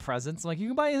goes to the presents. I'm like, you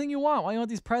can buy anything you want. Why do you want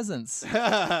these presents?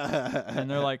 And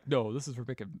they're like, no, this is for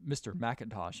Mr.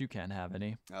 Macintosh. You can't have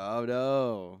any. Oh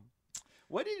no!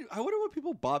 I wonder what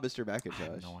people bought Mr. I Macintosh.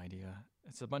 have no idea.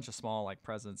 It's a bunch of small like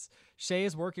presents. Shay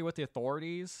is working with the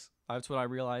authorities. That's when I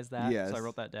realized that. Yes. So I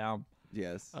wrote that down.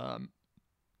 Yes. So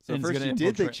So and he's first gonna you did think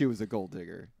infiltrate- she was a gold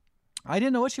digger. I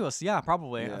didn't know what she was. Yeah,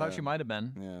 probably. I thought Yeah. she might have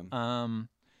been. Yeah.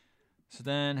 So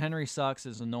then Henry sucks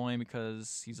is annoying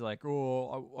because he's like,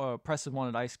 Preston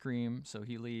wanted ice cream, so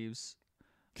he leaves.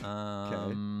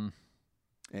 And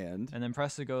And then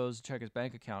Preston goes to check his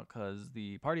bank account because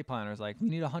the party planner's like, we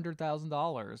need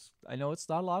 $100,000. I know it's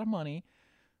not a lot of money,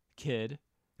 kid.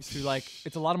 To like,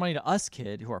 it's a lot of money to us,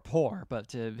 kid, who are poor, but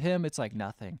to him, it's like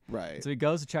nothing. right. So he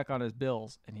goes to check on his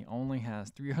bills, and he only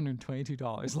has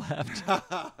 $322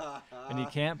 left, and he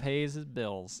can't pay his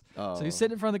bills. Oh. So he's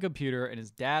sitting in front of the computer, and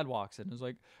his dad walks in and is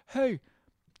like, hey,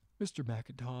 Mr.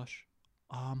 Macintosh,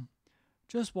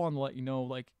 just wanted to let you know,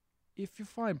 like, if you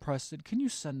find Preston, can you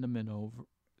send him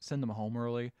home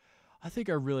early? I think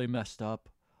I really messed up.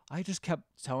 I just kept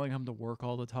telling him to work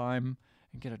all the time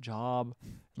and get a job.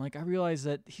 And like, I realized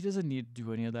that he doesn't need to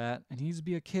do any of that, and he needs to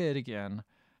be a kid again.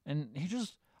 And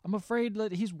I'm afraid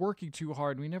that he's working too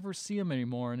hard, and we never see him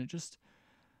anymore. And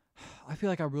I feel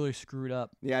like I really screwed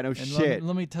up. Yeah, no And shit.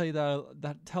 Let me tell you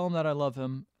tell him that I love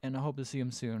him, and I hope to see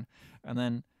him soon. And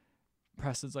then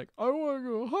Preston's like, I want to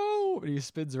go home. And he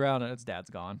spins around, and his dad's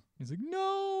gone. He's like,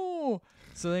 no.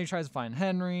 So then he tries to find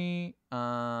Henry.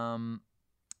 And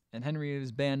Henry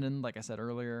is abandoned, like I said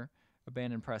earlier,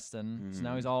 abandoned Preston. So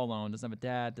now he's all alone, doesn't have a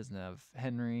dad, doesn't have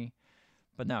Henry.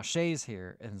 But now Shay's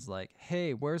here and is like,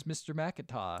 hey, where's Mr.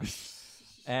 McIntosh?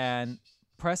 And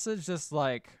Preston's just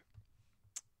like,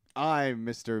 I'm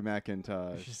Mr.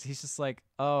 McIntosh. he's just like,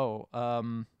 oh,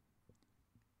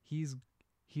 he's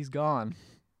gone.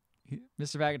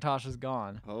 Mr. McIntosh is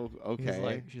gone. Oh,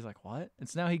 okay. She's like, what? And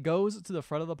so now he goes to the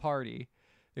front of the party,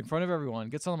 in front of everyone,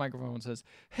 gets on the microphone and says,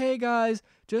 hey guys,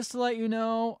 just to let you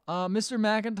know, Mr.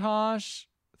 McIntosh,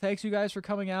 thanks you guys for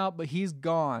coming out, but he's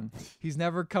gone. He's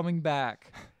never coming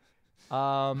back.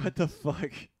 What the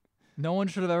fuck? No one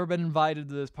should have ever been invited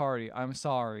to this party. I'm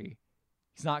sorry.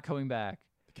 He's not coming back.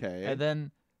 Okay. And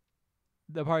then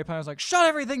the party planner's like, shut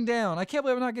everything down. I can't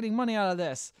believe I'm not getting money out of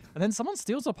this. And then someone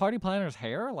steals the party planner's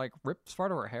hair, like rips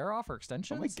part of her hair off, her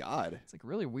extensions. Oh my god. It's like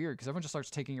really weird because everyone just starts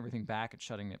taking everything back and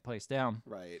shutting the place down.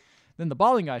 Right. Then the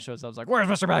balding guy shows up. I was like, where's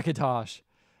Mr. McIntosh?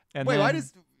 And Wait, then why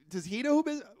does he know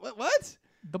who? What?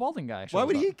 the balding guy shows Why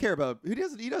would up. he care about? Who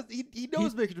doesn't? He knows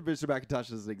Mr. McIntosh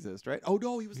doesn't exist, right? Oh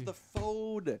no, he was at the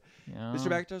phone. Yeah. Mr.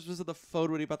 McIntosh was at the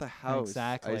phone when he bought the house.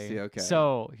 Exactly. I see. Okay.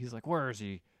 So he's like, where is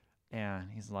he?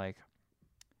 And he's like,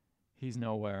 he's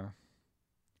nowhere.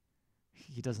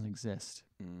 He doesn't exist.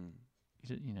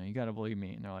 You got to believe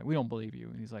me. And they're like, we don't believe you.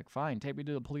 And he's like, fine, take me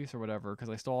to the police or whatever because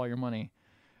I stole all your money.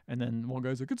 And then one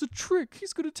guy's like, it's a trick.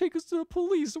 He's going to take us to the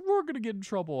police. We're going to get in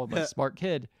trouble. I'm like, smart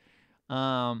kid.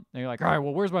 And you're like, all right,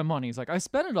 well, where's my money? He's like, I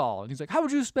spent it all. And he's like, how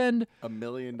would you spend $1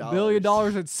 million? $1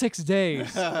 million in 6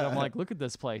 days? And I'm like, look at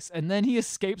this place. And then he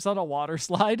escapes on a water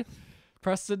slide.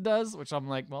 Preston does, which I'm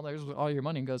like, well, there's all your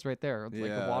money goes right there. It's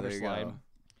like a water there you slide.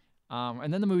 go.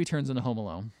 And then the movie turns into Home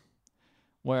Alone,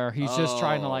 where he's just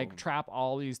trying to like trap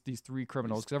all these 3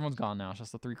 criminals because everyone's gone now. It's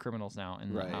just the 3 criminals now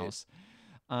in the house.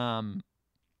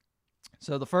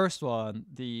 So the first one,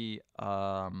 the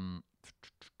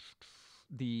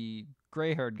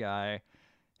gray-haired guy,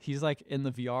 he's like in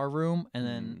the VR room, and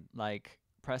then like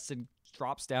Preston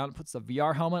drops down and puts the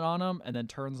VR helmet on him, and then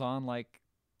turns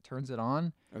it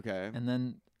on. Okay. And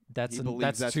then that's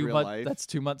that's too real much. life? That's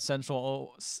too much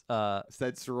sensual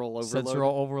Sensoral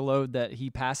overload that he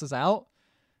passes out,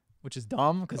 which is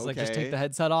dumb because like just Okay. take the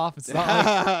headset off. It's not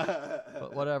like,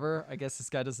 but whatever. I guess this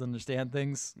guy doesn't understand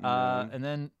things. And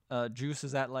then Juice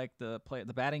is at like the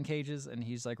batting cages, and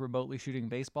he's like remotely shooting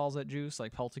baseballs at Juice,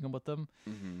 like pelting him with them.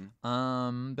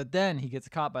 But then he gets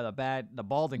caught by the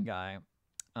balding guy.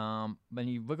 But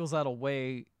he wiggles out a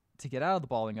way to get out of the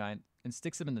balding guy and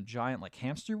sticks him in the giant like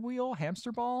hamster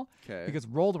ball. Okay. He gets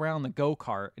rolled around the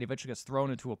go-kart and eventually gets thrown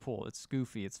into a pool. It's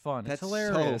goofy. It's fun. That's it's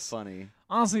hilarious. so funny.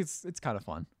 Honestly, it's kind of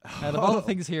fun. Out of all the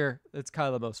things here, it's kind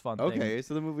of the most fun thing. Okay,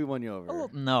 so the movie won you over. Well,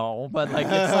 no, but like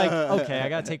it's like okay, I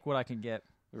gotta take what I can get.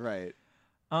 Right.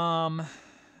 And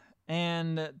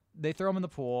they throw him in the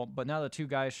pool, but now the 2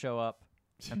 guys show up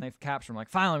and they've captured him. Like,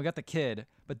 finally, we got the kid.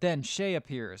 But then Shay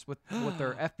appears with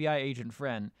their FBI agent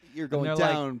friend. You're going they're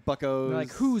down, like, buckos. They're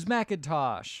like, who's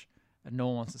McIntosh? And no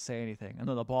one wants to say anything. And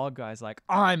then the bald guy's like,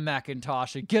 I'm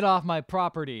McIntosh and get off my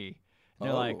property. And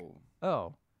they're like,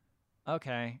 oh,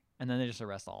 okay. And then they just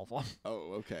arrest all of them.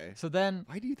 Oh, okay. So then,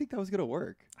 Why do you think that was gonna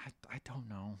work? I don't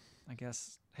know. I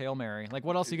guess Hail Mary. Like,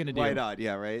 what else are you gonna do? Why not?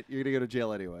 Yeah, right. You're gonna go to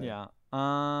jail anyway. Yeah.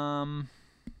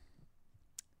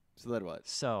 So then what?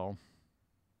 So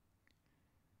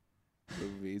The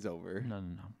movie's over. no.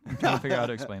 I'm trying to figure out how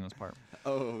to explain this part.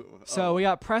 So we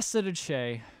got Preston and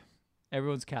Shay.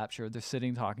 Everyone's captured. They're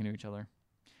sitting talking to each other.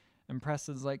 And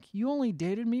Preston's like, you only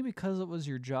dated me because it was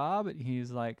your job? And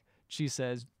she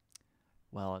says,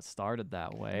 well, it started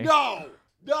that way. No.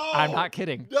 I'm not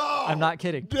kidding. No. I'm not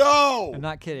kidding. No. I'm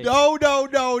not kidding. No.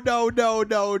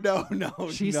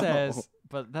 She says,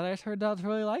 but then I turned out to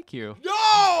really like you.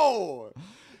 No.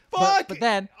 Fuck. But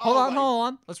then, hold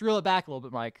on. Let's reel it back a little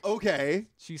bit, Mike. Okay.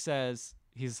 She says,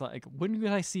 he's like, when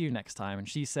can I see you next time? And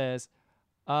she says,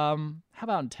 how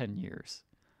about in 10 years?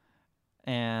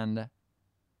 And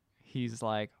he's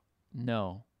like,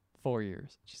 no, 4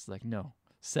 years. She's like, no,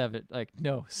 7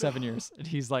 years. And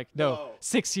he's like, no,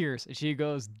 6 years. And she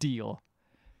goes, deal.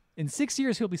 In 6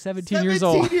 years, he'll be 17 years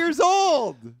old. 17 years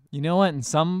old. You know what? In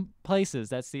some places,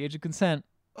 that's the age of consent.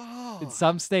 Oh. in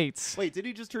some states. Wait, did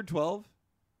he just turn 12?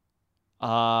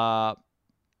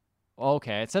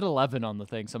 Okay, it said 11 on the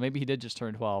thing, so maybe he did just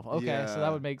turn 12. Okay, so Yeah.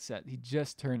 that would make sense. He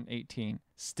just turned 18.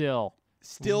 Still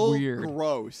Weird. weird.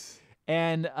 Gross.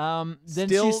 And then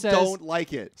Still she says, don't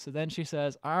like it. so then she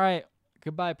says, all right,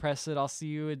 goodbye, Preston. I'll see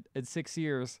you in 6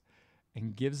 years.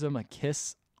 And gives him a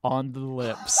kiss on the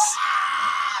lips.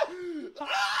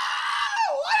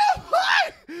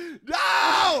 What?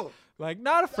 No! Like,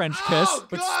 not a French kiss, Oh,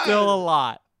 but God. still a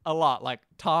lot. A lot. Like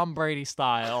Tom Brady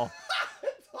style.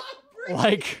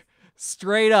 Like,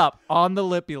 straight up on the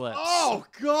lippy lips. Oh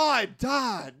God,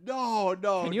 Don. No.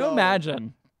 Can you no.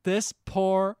 imagine this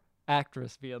poor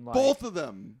actress being like, Both of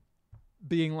them.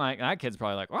 being like, that kid's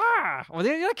probably like, ah. Well,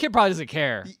 that kid probably doesn't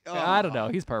care. I don't know.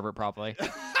 He's pervert probably.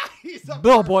 He's a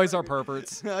Little boys are pervert.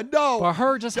 perverts. No. But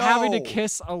her just having to No.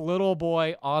 kiss a little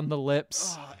boy on the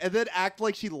lips. And then act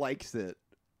like she likes it.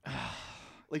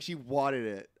 Like she wanted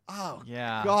it. Oh,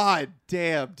 Yeah. God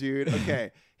damn, dude.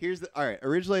 Okay. All right.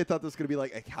 Originally, I thought this was gonna be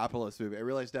like a capitalist movie. I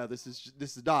realized now this is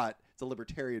not. It's a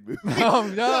libertarian movie. Oh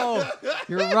no,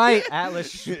 you're right. Atlas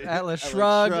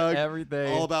Shrugged,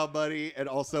 everything. All about money and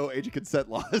also age of consent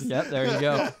laws. Yep, there you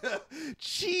go.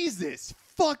 Jesus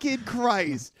fucking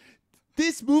Christ.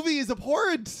 This movie is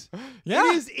abhorrent.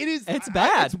 Yeah, It is. It's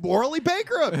bad. It's morally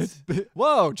bankrupt.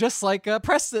 Whoa, just like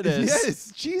Preston is.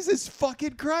 Yes. Jesus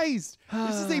fucking Christ.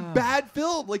 This is a bad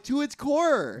film, like to its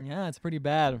core. Yeah, it's pretty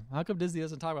bad. How come Disney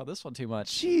doesn't talk about this one too much?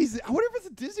 Jeez. I wonder if it's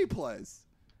a Disney Plus.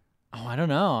 Oh, I don't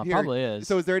know. It Here, probably is.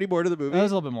 So is there any more to the movie?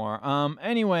 There's a little bit more.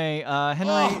 Anyway, Henry.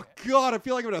 Oh God, I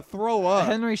feel like I'm gonna throw up.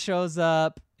 Henry shows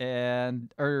up,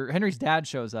 or Henry's dad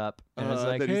shows up, and is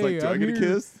like, then "Hey, he's like, do I I'm get a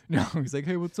here." kiss? No, he's like,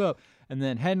 "Hey, what's up?" And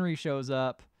then Henry shows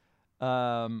up.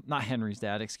 Not Henry's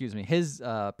dad, excuse me. His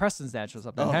Preston's dad shows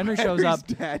up. And Henry shows Henry's up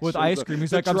dad with shows ice up. cream. He's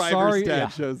The like, "I'm driver's sorry." Dad Yeah.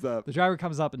 shows up. The driver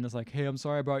comes up and is like, "Hey, I'm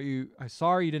sorry about you. I'm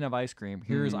sorry you didn't have ice cream.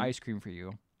 Here's Mhm. ice cream for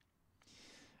you."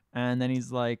 And then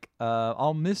he's like,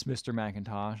 "I'll miss Mr.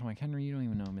 McIntosh." I'm like, "Henry, you don't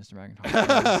even know who Mr.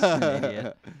 McIntosh. You're an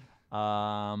idiot."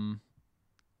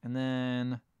 And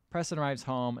then Preston arrives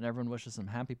home and everyone wishes him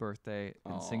happy birthday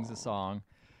and sings a Aw. song.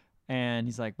 And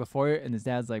he's like, and his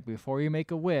dad's like, "Before you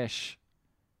make a wish,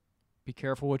 be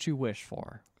careful what you wish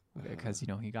for." Because,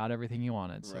 he got everything he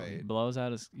wanted. So he Right. blows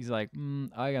out he's like,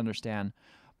 I understand.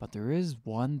 But there is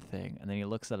one thing. And then he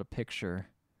looks at a picture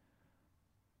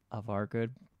of our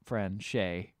good friend,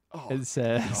 Shay. Oh, And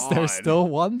says, God. "There's still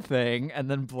one thing," and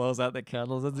then blows out the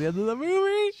candles at the end of the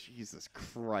movie. Jesus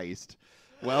Christ.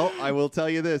 Well, I will tell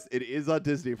you this: it is on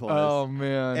Disney Plus, Oh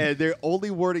man! and their only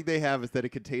warning they have is that it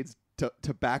contains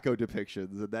tobacco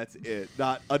depictions, and that's it.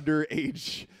 Not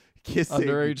underage kissing.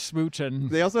 Underage smooching.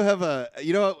 They also have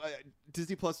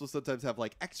Disney Plus will sometimes have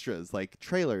like extras, like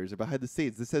trailers or behind the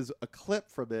scenes. This has a clip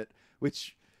from it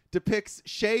which depicts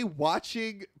Shay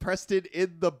watching Preston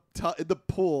in the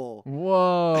pool.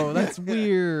 Whoa, that's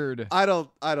weird. I don't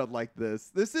like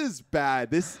this. This is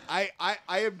bad. I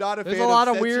am not a There's fan a lot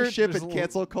of of weird- censorship there's and a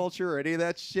cancel culture or any of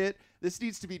that shit. This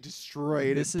needs to be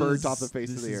destroyed and burnt off the face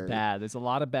of the This is earth. bad. There's a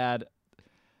lot of bad.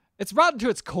 It's rotten to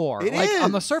its core. It like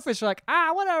on the is. surface, you're like,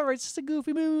 whatever. It's just a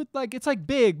goofy movie. Like it's like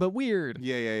Big, but weird.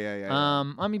 Yeah.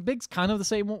 I mean, Big's kind of the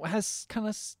same. Has kind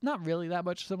of not really that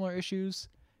much similar issues.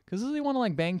 Because doesn't he want to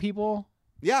like bang people?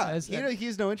 Yeah, As- he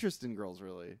has no interest in girls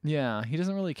really. Yeah, he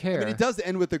doesn't really care. I mean, it does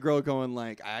end with the girl going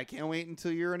like, "I can't wait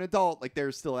until you're an adult." Like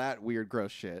they're still at weird,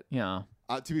 gross shit. Yeah.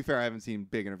 To be fair, I haven't seen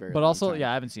Big in a very But long also, time.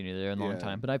 yeah, I haven't seen either in a long Yeah.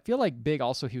 time. But I feel like Big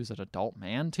also he was an adult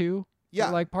man too. Yeah.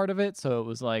 for, like part of it. So it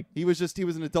was like, He was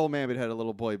an adult man, but had a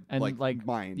little boy and like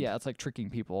mind. yeah, it's like tricking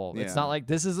people. It's Yeah. not like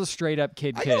this is a straight up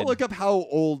kid. I gotta look up how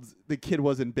old the kid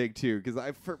was in Big too, because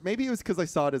maybe it was because I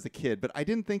saw it as a kid, but I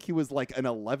didn't think he was like an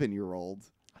 11-year-old.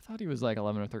 I thought he was like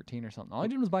 11 or 13 or something. All he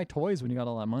did was buy toys when he got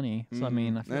all that money. So I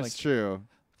mean, I feel that's like true.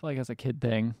 I feel like that's a kid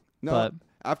thing. No, But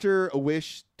after A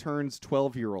Wish turns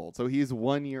 12-year-old, so he's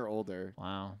 1 year older,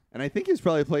 wow, and I think he was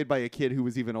probably played by a kid who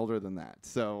was even older than that.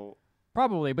 So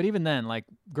probably. But even then, like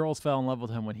girls fell in love with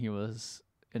him when he was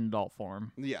in adult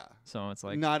form. yeah, So it's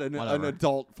like not an whatever.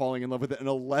 adult falling in love with an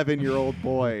 11-year-old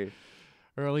boy.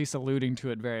 or at least alluding to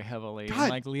it very heavily, and God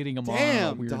like leading him on in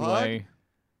damn, a weird dog. way.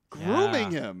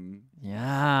 Grooming Yeah. him.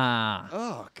 Yeah.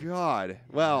 Oh God.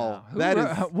 Well, Who that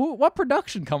wrote- is. What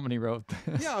production company wrote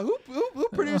this? Yeah. Who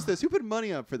produced this? Who put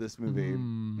money up for this movie?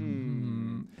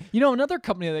 Hmm. You know, another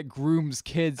company that grooms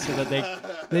kids so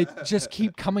that they just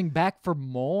keep coming back for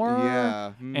more.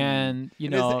 Yeah. And you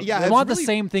And it's- know, yeah, they it's want the really-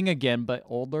 same thing again, but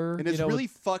older. And it's you know, really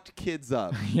fucked kids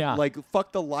up. Yeah. Like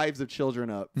fucked the lives of children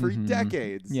up for Mhm.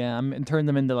 decades. yeah, and turn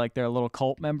them into like their little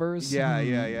cult members. Yeah, Hmm,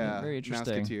 yeah. Very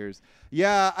interesting. Mouseketeers.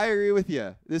 Yeah, I agree with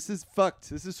you. This is fucked.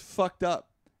 This is fucked up.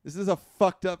 This is a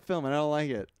fucked up film, and I don't like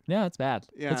it. Yeah, it's bad.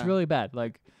 It's Yeah. really bad.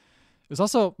 Like, it was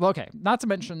also okay. Not to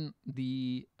mention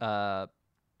the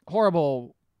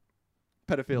horrible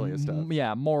Pedophilia stuff.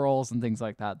 Yeah, morals and things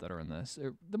like that are in this.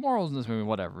 The morals in this movie,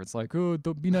 whatever. It's like, oh,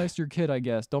 don't be nice to your kid, I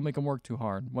guess. Don't make him work too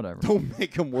hard. Whatever. Don't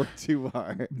make him work too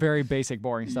hard. Very basic,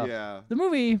 boring stuff. Yeah. The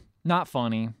movie, not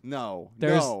funny. No.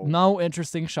 There's no. no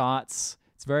interesting shots.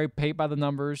 It's very paint by the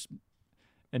numbers.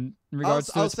 In regards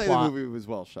to I'll its say plot. the movie was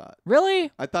well shot.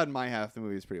 Really? I thought in my half the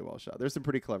movie was pretty well shot. There's some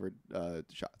pretty clever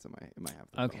shots in my half.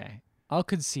 Of the Okay. I'll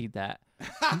concede that.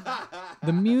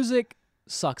 The music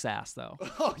sucks ass, though.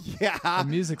 Oh yeah. The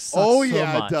music sucks Oh so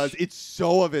yeah, much. it does. It's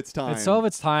so of its time. It's so of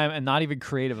its time and not even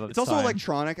creative of It's its also time.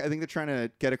 electronic. I think they're trying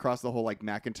to get across the whole like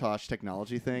Macintosh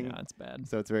technology thing. Yeah, it's bad.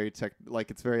 So it's very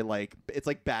it's very like it's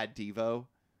like bad Devo.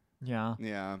 Yeah.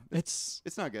 Yeah. It's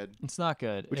It's not good. not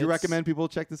good. Would you It's- recommend people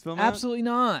check this film out? Absolutely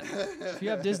not. If you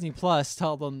have Disney Plus,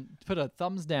 tell them put a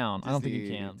thumbs down. I don't think you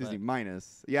can. Disney but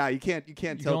minus. Yeah, you can't You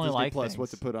tell can only Disney like Plus what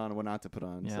to things. put on and what not to put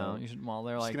on. yeah, So you should. Well,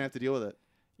 they're just like, gonna have to deal with it.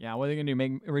 yeah, what are they gonna do?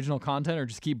 Make original content or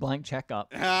just keep blank check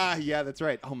up? Ah, yeah, that's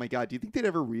right. Oh my god, do you think they'd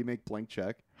ever remake Blank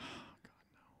Check?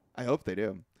 I hope they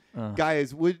do.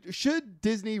 Guys, should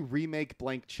Disney remake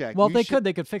Blank Check? Well, You if they should- could,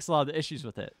 they could fix a lot of the issues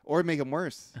with it. or make them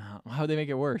worse. How would they make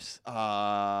it worse?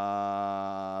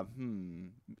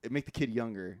 Make the kid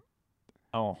younger.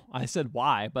 Oh, I said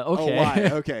why, but okay. Oh, why?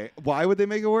 Okay, why would they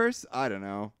make it worse? I don't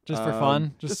know. Just for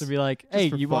fun, just to be like, hey,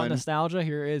 for you want fun. nostalgia?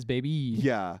 Here it is, baby.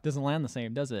 Yeah. Doesn't land the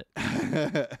same, does it?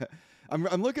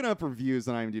 I'm looking up reviews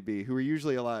on IMDb, who are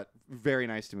usually very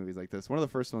nice to movies like this. One of the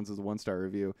first ones is a 1-star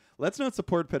review. Let's not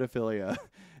support pedophilia.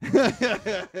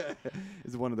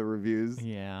 Is one of the reviews.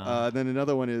 Yeah. Then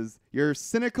another one is your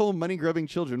cynical money grubbing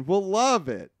children will love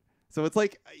it. So it's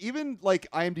like even like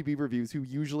IMDb reviews, who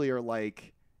usually are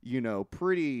like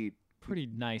pretty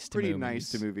nice to pretty movies. nice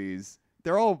to movies.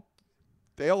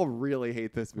 They all really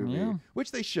hate this movie, Yeah.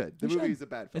 which they should. The They movie should. is a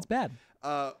bad film. It's bad.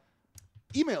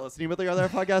 Email us at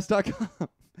email@theotherpodcast.com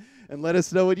and let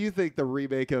us know what you think the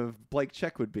remake of Blank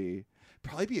Check would be.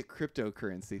 Probably be a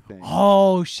cryptocurrency thing.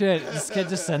 Oh shit! This kid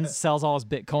just sells all his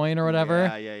Bitcoin or whatever.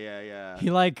 Yeah. He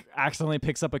like accidentally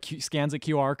picks up scans a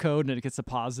QR code and it gets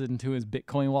deposited into his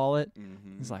Bitcoin wallet.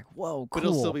 Mhm. He's like, "Whoa, cool!" But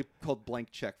it'll still be called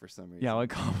Blank Check for some reason. yeah,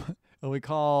 it'll be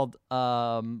called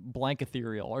blank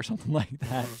ethereal or something like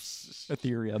that.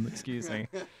 Ethereum, excuse me.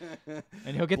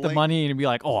 And he'll get the Blank- money and be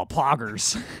like, "Oh,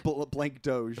 poggers." Blank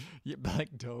Doge. Yeah,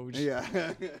 blank Doge. Yeah.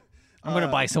 I'm gonna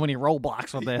buy so many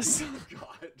Roblox with this. God.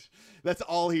 That's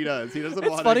all he does. He doesn't It's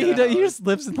want funny. to He just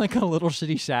lives in like a little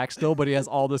shitty shack still, but he has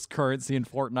all this currency in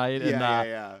Fortnite and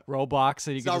yeah. Roblox,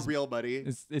 and he It's can not just, real money.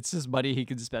 it's just money he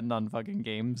can spend on fucking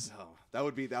games. Oh, that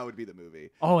would be the movie.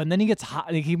 Oh, and then he gets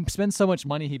hot. Like, he spends so much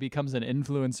money, he becomes an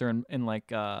influencer in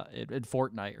like in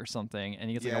Fortnite or something, and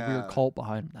he gets like a weird Yeah. cult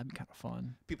behind him. That'd be kind of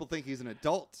fun. People think he's an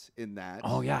adult in that.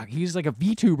 Oh yeah, he's like a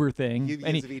VTuber thing, He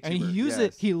and is a he VTuber, uses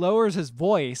yes. he lowers his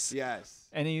voice, Yes.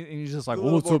 and he's just like, A "Oh,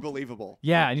 little what's more up?" believable.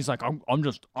 Yeah, and he's like,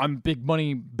 I'm big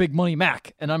money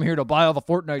Mac, and I'm here to buy all the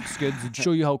Fortnite skins and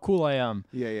show you how cool I am.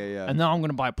 Yeah. And now I'm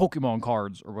gonna buy Pokemon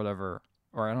cards or whatever.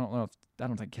 Or I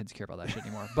don't think kids care about that shit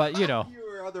anymore. But You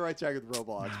were on the right track with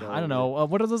Roblox. I don't know.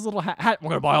 What are those little I'm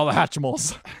gonna buy all the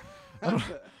Hatchimals. I'm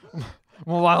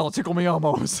gonna buy all the Tickle Me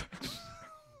Elmos.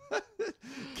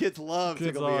 Kids love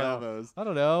Kids Tickle Me love- Elmos. I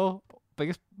don't know.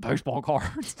 Baseball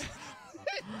cards.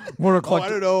 What are Oh, I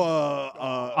don't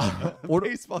know. What-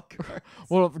 Baseball cards.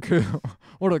 what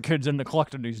are the kids into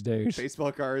collecting these days?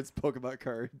 Baseball cards, Pokemon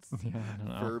cards, Yeah, I don't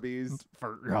know. Furbies.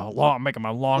 I'm making my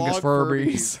longest Log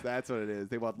Furbies. That's what it is.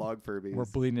 They want log Furbies. We're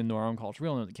bleeding into our own culture. We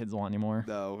don't know what the kids want anymore.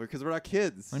 No, because we're not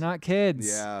kids. We're not kids.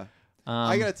 Yeah. Um,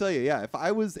 I gotta tell you, yeah. If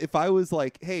I was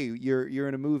like, hey, you're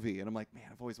in a movie, and I'm like, man,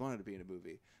 I've always wanted to be in a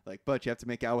movie. Like, but you have to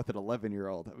make out with an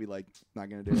 11-year-old. I'd be like, not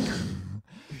gonna do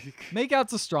it. Make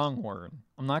out's a strong word.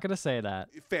 I'm not gonna say that.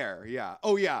 Fair, yeah.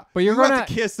 Oh yeah. But you're you gonna- have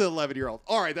to kiss the 11-year-old.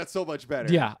 All right, that's so much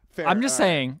better. Yeah. Fair. I'm just all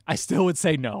right. saying, I still would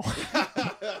say no.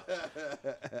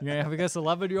 Yeah, if I guess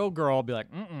 11-year-old girl, I'll be like,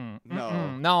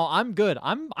 no, I'm good.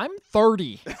 I'm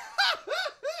 30.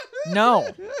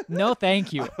 No,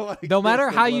 thank you. wanna No matter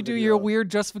kiss how an you do your 11-year-old.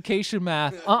 weird justification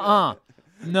math,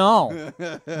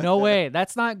 no way.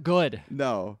 That's not good.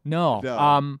 No.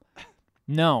 No.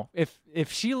 No.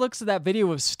 If she looks at that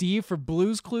video of Steve for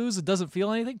Blue's Clues and doesn't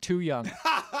feel anything, too young.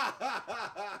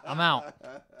 I'm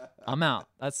out.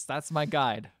 That's my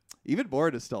guide. Even more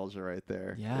nostalgia right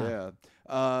there. Yeah.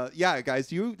 Yeah, guys,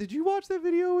 did you watch that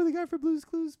video where the guy from Blue's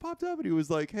Clues popped up and he was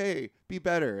like, hey, be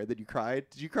better, and then you cried?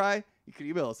 Did you cry? You can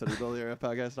email us at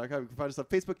podcast.com. You can find us on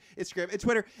Facebook, Instagram, and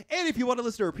Twitter. And if you want to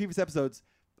listen to our previous episodes,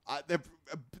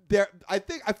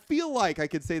 I feel like I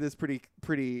could say this pretty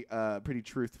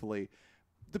truthfully.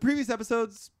 The previous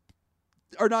episodes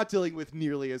are not dealing with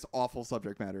nearly as awful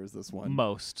subject matter as this one.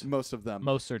 Most of them.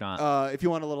 Most are not. If you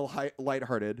want a little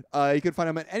lighthearted, you can find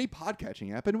them at any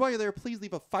podcatching app. And while you're there, please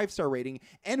leave a 5-star rating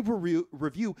and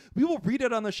review. We will read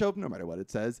it on the show no matter what it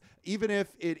says, even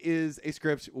if it is a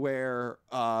script where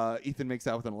Ethan makes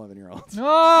out with an 11-year-old.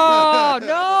 Oh,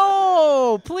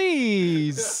 no,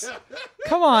 please.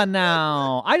 Come on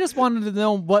now. I just wanted to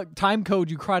know what time code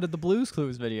you cried at the Blues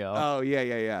Clues video. Oh,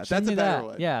 yeah. Show That's me a better that.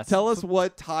 one. Yeah. Tell us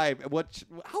what time,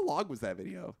 how long was that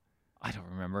video? I don't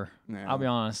remember. No. I'll be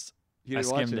honest. You I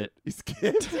didn't watch skimmed it. You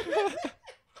skimmed?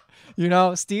 You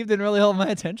know, Steve didn't really hold my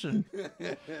attention.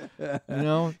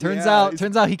 Turns Yeah,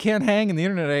 out he can't hang in the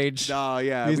internet age. No,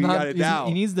 yeah, He's we not. got it now.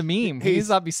 He needs the meme. He needs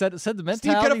to be sentimental.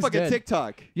 Steve, get a fucking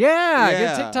TikTok. Yeah, Yeah.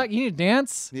 get a TikTok. You need to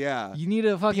dance. Yeah. You need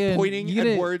to fucking Be pointing you at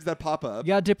gotta- words that pop up.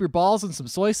 You gotta dip your balls in some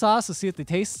soy sauce to see if they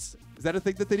taste. Is that a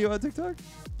thing that they do on TikTok?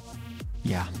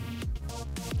 Yeah.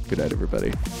 Good night,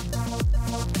 everybody.